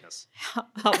the / sickness.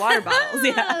 hot water bottles.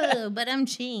 Yeah. Oh, but I'm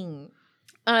ching.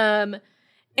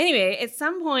 Anyway, at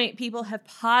some point, people have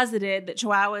posited that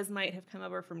Chihuahuas might have come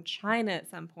over from China at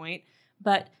some point,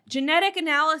 but genetic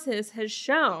analysis has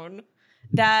shown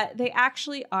that they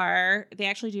actually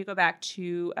do go back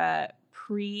to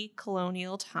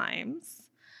pre-colonial times.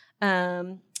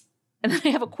 And then I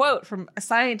have a quote from a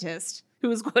scientist who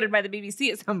was quoted by the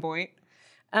BBC at some point,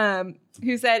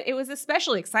 who said, "It was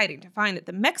especially exciting to find that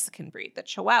the Mexican breed, the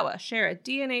Chihuahua, share a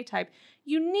DNA type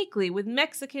uniquely with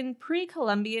Mexican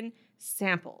pre-Columbian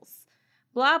samples.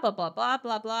 Blah, blah, blah, blah,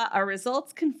 blah, blah. Our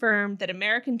results confirm that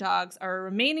American dogs are a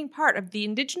remaining part of the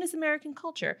indigenous American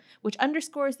culture, which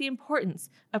underscores the importance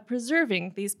of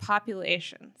preserving these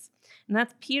populations." And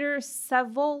that's Peter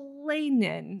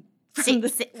Savolainen.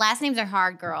 Last names are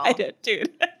hard, girl. I did, dude.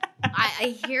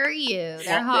 I hear you.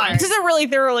 They're Well, hard. This is a really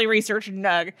thoroughly researched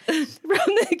nug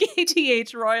from the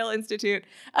KTH Royal Institute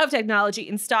of Technology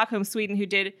in Stockholm, Sweden, who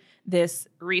did this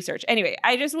research. Anyway,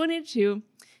 I just wanted to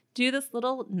do this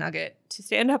little nugget to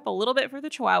stand up a little bit for the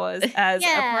Chihuahuas as a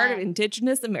part of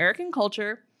indigenous American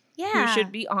culture Yeah. who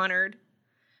should be honored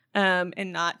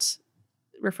and not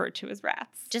referred to as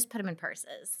rats. Just put them in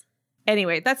purses.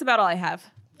 Anyway, that's about all I have.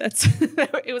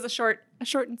 It was a short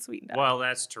and sweet nugget. Well,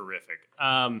 that's terrific.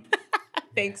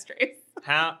 Thanks, Trace.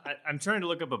 I'm trying to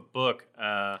look up a book.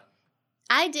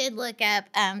 I did look up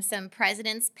some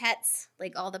president's pets,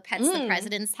 like all the pets the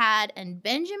presidents had, and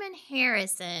Benjamin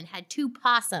Harrison had 2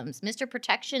 possums, Mr.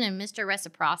 Protection and Mr.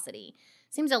 Reciprocity.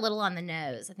 Seems a little on the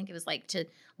nose. I think it was like to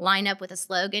line up with a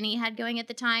slogan he had going at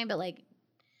the time, but like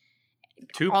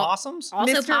 2 possums?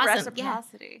 also Mr. possum,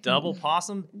 Reciprocity. Double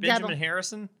possum? Benjamin Double.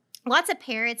 Harrison? Lots of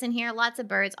parrots in here, lots of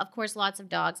birds, of course, lots of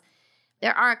dogs.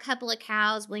 There are a couple of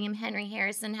cows. William Henry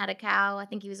Harrison had a cow. I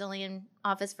think he was only in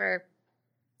office for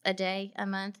a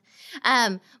month.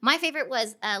 My favorite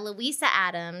was Louisa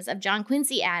Adams of John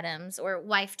Quincy Adams, or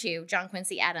wife to John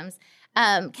Quincy Adams,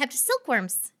 kept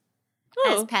silkworms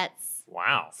as pets.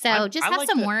 Wow. So I have like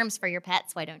some worms for your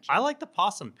pets, why don't you? I like the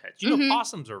possum pets. You know,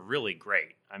 possums are really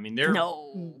great. I mean, they're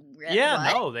yeah,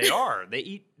 What? no, they are.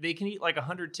 They can eat like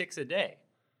 100 ticks a day.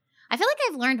 I feel like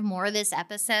I've learned more this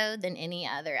episode than any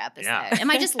other episode. Yeah. Am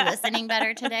I just listening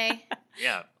better today?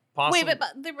 Yeah. Possum. Wait, but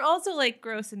they're also like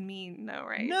gross and mean, though,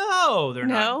 right? No, they're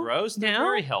not No? gross. They're No?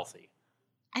 very healthy.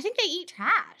 I think they eat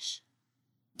trash.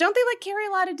 Don't they like carry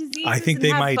a lot of diseases? I think and they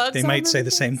have might bugs they on might them say and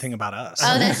the same things? thing about us.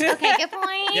 Oh, that's okay. Good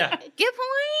point. Yeah. Good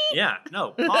point. Yeah,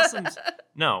 no, possums.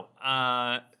 No,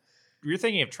 you're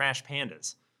thinking of trash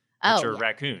pandas, which are yeah.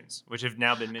 raccoons, which have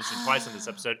now been mentioned twice in this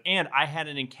episode. And I had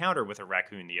an encounter with a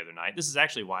raccoon the other night. This is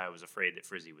actually why I was afraid that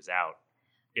Frizzy was out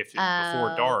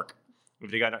before dark. If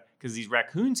they got because these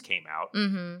raccoons came out.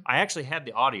 Mm-hmm. I actually had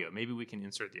the audio. Maybe we can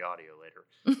insert the audio later.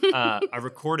 I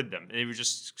recorded them. They were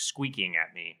just squeaking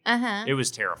at me. Uh-huh. It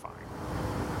was terrifying.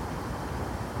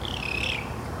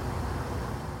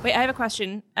 Wait, I have a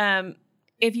question.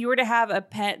 If you were to have a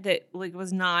pet that like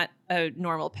was not a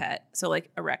normal pet, so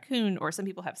like a raccoon, or some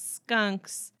people have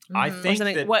skunks, I or think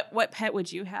something, that what pet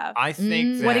would you have? I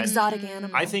think that what exotic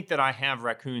animal? I think that I have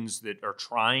raccoons that are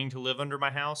trying to live under my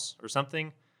house or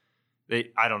something.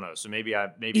 I don't know. So maybe So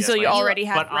that's you my- already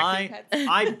have But raccoon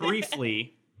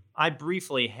pets? I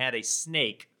briefly had a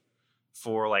snake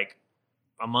for like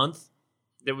a month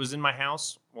that was in my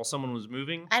house while someone was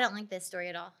moving. I don't like this story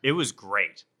at all. It was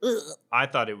great. Ugh. I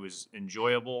thought it was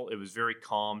enjoyable. It was very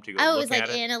calm to go Oh, it look was at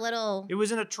like it. in a little It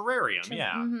was in a terrarium.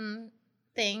 Yeah. mm-hmm,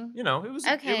 thing. You know, it was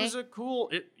Okay. it was a cool.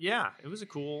 It was a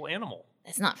cool animal.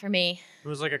 That's not for me. It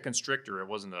was like a constrictor. It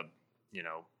wasn't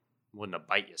wouldn't a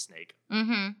bite you snake.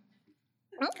 Mm-hmm.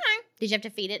 Okay. Did you have to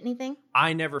feed it anything?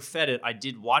 I never fed it. I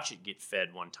did watch it get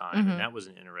fed one time, Mhm. and that was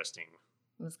an interesting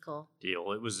It was cool.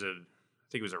 deal. It was I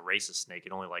think it was a racist snake.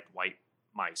 It only liked white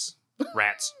mice,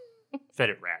 rats, fed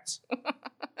it rats,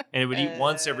 and it would eat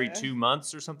once every 2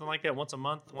 months or something like that. Once a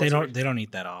month. They don't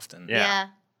eat that often. Yeah,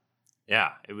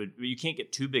 it would. You can't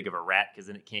get too big of a rat because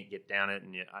then it can't get down it.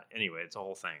 And anyway, it's a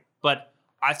whole thing. But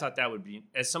I thought that would be,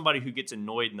 as somebody who gets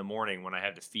annoyed in the morning when I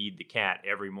have to feed the cat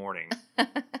every morning.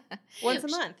 Once a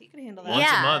month, you can handle that. Once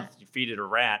a month, you feed it a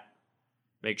rat.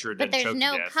 Make sure it doesn't choke to death.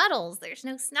 But there's no cuddles. There's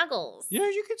no snuggles. Yeah,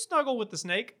 you can snuggle with the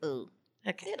snake. Ooh.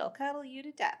 Okay. It'll cuddle you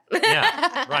to death.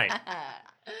 Yeah, right.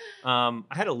 I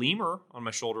had a lemur on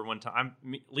my shoulder one time.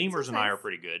 Lemurs and I are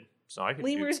pretty good, so I could.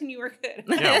 Lemurs and you were good.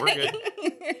 Yeah, we're good.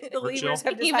 The We're chill. lemurs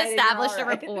have You've decided established you're a all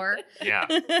right. rapport. Yeah.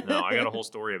 No, I got a whole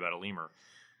story about a lemur.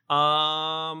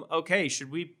 Okay,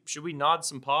 should we nod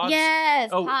some pods?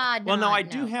 Yes. Oh, pod. well, no, I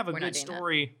nod. do have a we're good not doing that.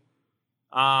 story.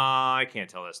 I can't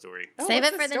tell that story. Oh, Save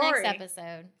what's it for the story? next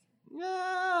episode.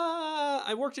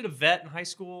 I worked at a vet in high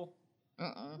school.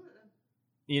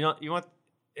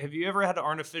 Have you ever had to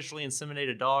artificially inseminate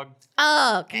a dog?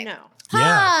 Oh, okay. No.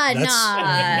 Pod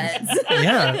that's- nods.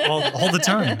 Yeah, all the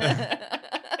time.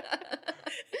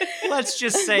 Let's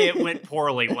just say it went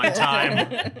poorly one time.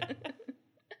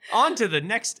 On to the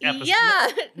next episode. Yeah.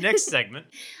 Next segment.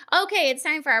 Okay, it's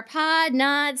time for our Pod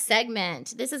Nod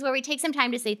segment. This is where we take some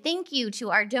time to say thank you to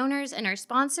our donors and our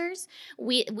sponsors.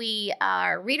 We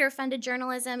are reader-funded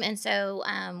journalism, and so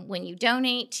when you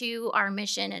donate to our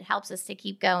mission, it helps us to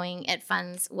keep going. It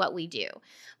funds what we do.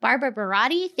 Barbara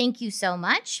Baratti, thank you so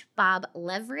much. Bob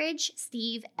Leverage,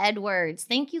 Steve Edwards,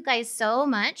 thank you guys so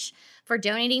much for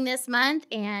donating this month.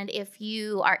 And if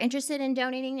you are interested in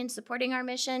donating and supporting our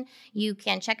mission, you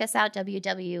can check us out,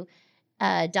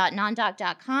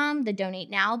 www.nondoc.com, the Donate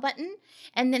Now button.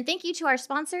 And then thank you to our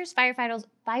sponsors,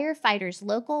 Firefighters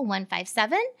Local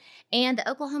 157 and the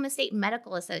Oklahoma State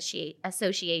Medical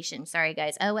Association. Sorry,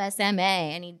 guys,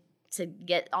 OSMA. I need to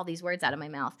get all these words out of my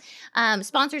mouth.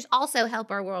 Sponsors also help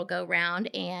our world go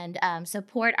round and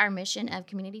support our mission of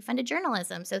community-funded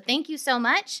journalism. So thank you so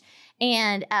much.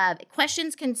 And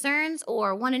questions, concerns,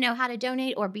 or want to know how to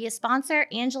donate or be a sponsor,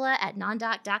 Angela at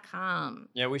nondoc.com.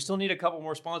 Yeah, we still need a couple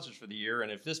more sponsors for the year. And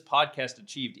if this podcast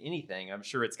achieved anything, I'm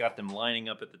sure it's got them lining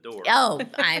up at the door. Oh,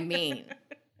 I mean,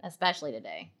 especially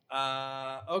today.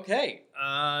 Okay.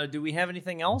 Do we have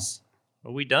anything else?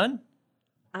 Are we done?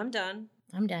 I'm done.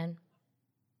 I'm done.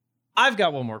 I've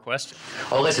got one more question.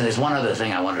 Oh, listen, there's one other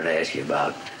thing I wanted to ask you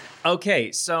about.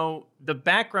 Okay, so the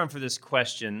background for this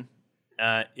question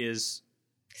is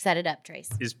Set it up, Trace.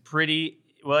 pretty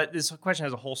well. This question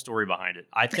has a whole story behind it.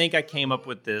 I think I came up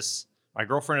with this. My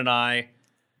girlfriend and I.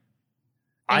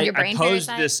 And your I brain posed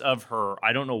parasite? this of her.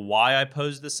 I don't know why I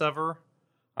posed this of her.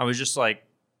 I was just like,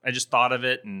 I just thought of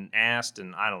it and asked,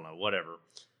 and I don't know, whatever.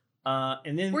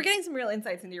 And then We're getting some real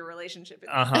insights into your relationship.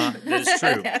 that is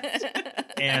true.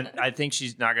 And I think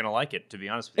she's not going to like it, to be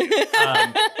honest with you.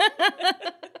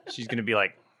 She's going to be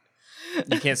like,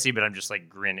 you can't see, but I'm just like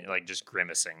just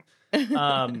grimacing.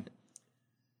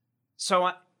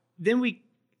 So then we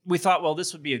thought, well,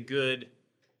 this would be a good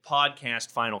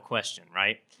podcast final question,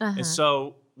 right? And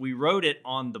so we wrote it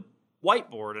on the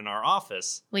whiteboard in our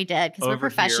office. We did, because we're over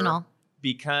professional. here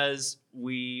because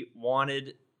we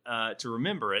wanted to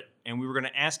remember it, and we were going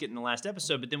to ask it in the last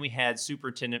episode, but then we had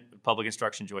Superintendent of Public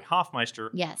Instruction Joy Hoffmeister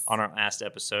Yes. on our last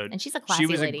episode. And she's a classy She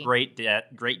was lady. a great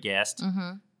guest.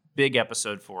 Mm-hmm. Big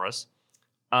episode for us.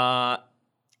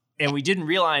 And we didn't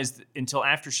realize until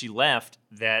after she left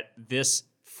that this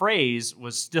phrase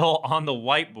was still on the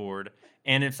whiteboard.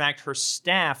 And in fact, her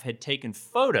staff had taken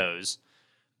photos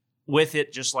with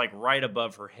it just like right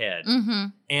above her head. Mm-hmm.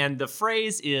 And the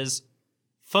phrase is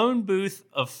phone booth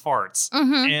of farts.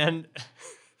 Mm-hmm. And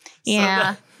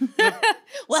Yeah.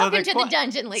 Welcome the to the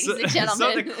dungeon, ladies and So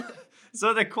gentlemen.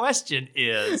 so the question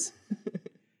is,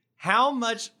 how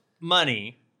much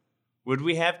money would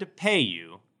we have to pay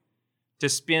you to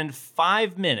spend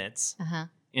 5 minutes Uh-huh.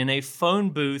 in a phone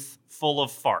booth full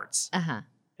of farts? Uh-huh.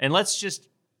 And let's just,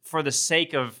 for the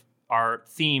sake of our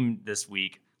theme this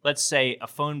week, let's say a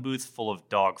phone booth full of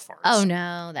dog farts. Oh,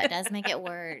 no. That does make it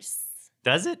worse.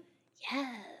 Does it?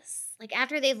 Yes. Like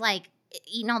after they've like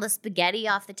eaten all the spaghetti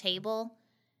off the table.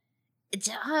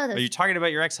 Are you talking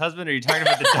about your ex-husband or are you talking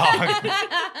about the dog?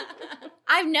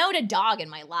 I've known a dog in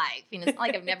my life. It's not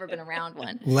like I've never been around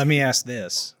one. Let me ask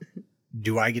this.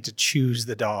 Do I get to choose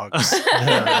the dogs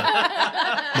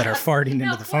that are farting No,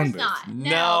 into of the phone course booth? not.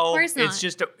 No, of course not. It's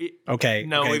just Okay.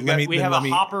 no. okay, We have a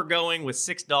hopper going with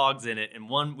 6 dogs in it, and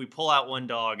we pull out one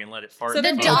dog and let it fart. So in the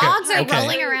phone dogs booth. are okay.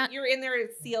 rolling around. You're in there,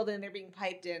 it's sealed, and they're being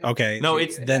piped in. Okay. No,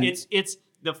 it's then it's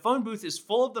the phone booth is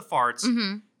full of the farts.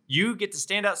 Mm-hmm. You get to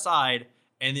stand outside,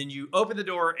 and then you open the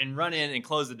door and run in and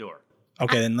close the door.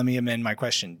 Okay, then let me amend my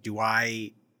question. Do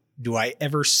I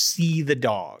ever see the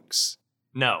dogs?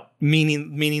 No.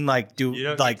 Meaning like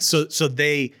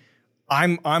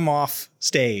I'm off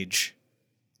stage.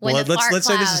 When Well, the fart let's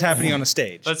say this is clouds- happening on a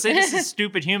stage. Let's say this is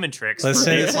stupid human tricks. Let's for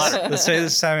say being this clever.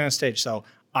 is happening on a stage. So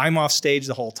I'm off stage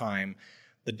the whole time.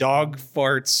 The dog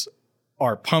farts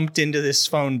are pumped into this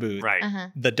phone booth. Right. Uh-huh.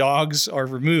 The dogs are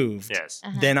removed. Yes.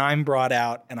 Then I'm brought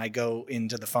out and I go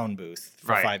into the phone booth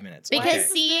for Right. 5 minutes. Because Okay.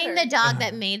 seeing the dog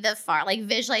that made the fart, like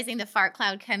visualizing the fart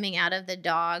cloud coming out of the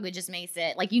dog, which just makes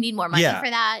it like you need more money Yeah. for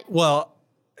that. Well,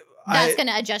 That's going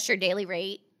to adjust your daily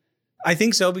rate. I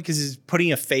think so because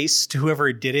putting a face to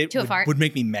whoever did it To a fart? would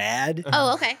make me mad.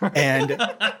 Oh, okay. And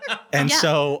Yeah.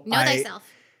 so Know thyself.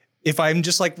 if I'm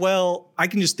just like, well, I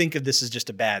can just think of this as just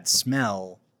a bad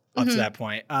smell up to that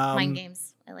point. Mind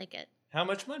games. I like it. How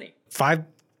much money? 5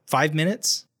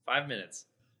 minutes? 5 minutes.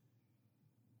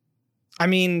 I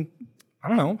mean, I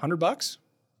don't know, $100.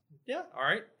 Yeah. All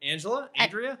right.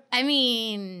 Andrea? I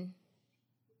mean,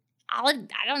 I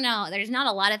don't know. There's not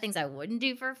a lot of things I wouldn't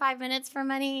do for 5 minutes for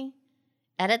money.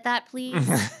 Edit that, please.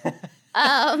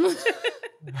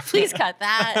 Please cut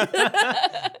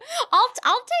that.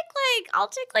 I'll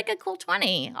take like a cool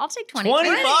 20. I'll take 20.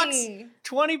 $20?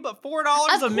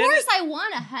 $4 Of a minute? course, I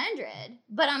want 100,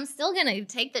 but I'm still gonna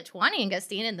take the 20 and go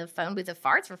stand in the phone booth of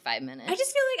farts for 5 minutes. I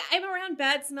just feel like I'm around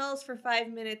bad smells for 5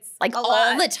 minutes, Like, a all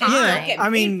lot, the and time. not Yeah, getting I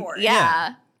paid mean, for it.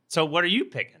 yeah. So what are you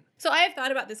picking? So I have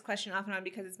thought about this question off and on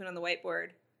because it's been on the whiteboard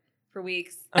for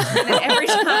weeks. And then every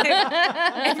time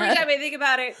I think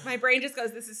about it, my brain just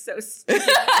goes, "This is so stupid.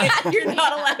 You're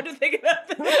not allowed to think about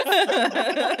this." Like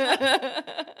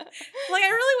I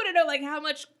really want to know, like how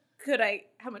much could I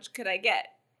get?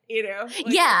 You know? Like,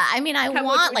 Yeah, I mean, I how much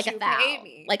want would like a you thou. pay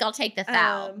me? Like, I'll take the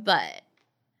thou, but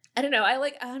I don't know. I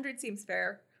like 100 seems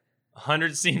fair.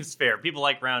 100 seems fair. People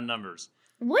like round numbers.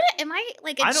 what am I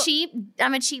like I a don't- cheap?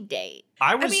 I'm a cheap date.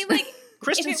 I I was. mean, like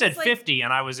Kristen if it said was, like- 50,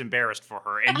 and I was embarrassed for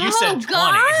her, and you oh said 20.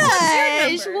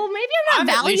 gosh! number? Well, maybe I'm I'm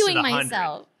not at least valuing at 100.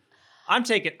 myself. I'm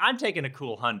taking a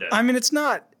cool hundo. I mean, it's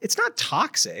not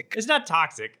toxic. It's not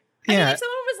toxic. I mean, Yeah, if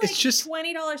someone was like it's just-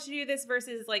 $20 to do this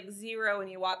versus like $0 and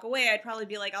you walk away, I'd probably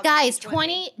be like, I'll Guys, take the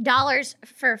 20. $20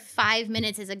 for 5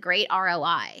 minutes is a great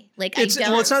ROI. Like, it's I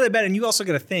don't. well, it's not that bad. And you also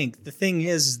got to think. The thing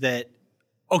is that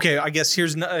okay, I guess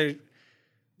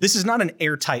this is not an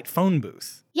airtight phone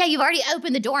booth. Yeah, you've already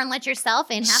opened the door and let yourself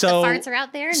in. Half So- the farts are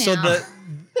out there now. So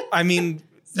I mean,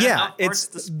 that yeah, how it's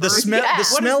farts the disperse? smell. Yeah. The What is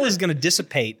smell the- is going to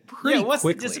dissipate pretty What's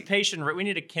quickly. the dissipation rate? We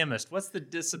need a chemist. What's the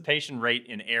dissipation rate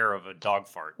in air of a dog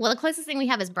fart? well, the closest thing we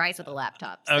have is Bryce with a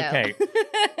laptop. So. Okay.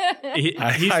 He's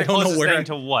I the don't know closest where- thing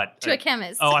to what? To a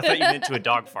chemist. Oh, I thought you meant to a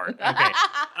dog fart. Okay.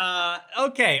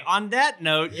 Okay. On that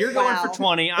note, you're going for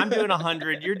 20. I'm doing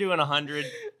 100. You're doing 100.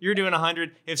 You're doing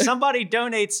 100. If somebody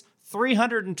donates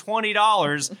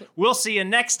 $320, we'll see you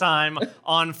next time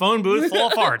on Phone Booth Full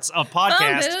of Farts, a Phone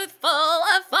podcast booth full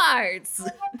of farts.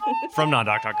 from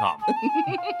nondoc.com.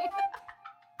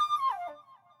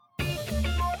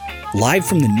 Live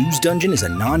from the News Dungeon is a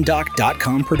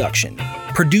nondoc.com production.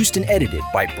 Produced and edited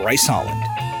by Bryce Holland.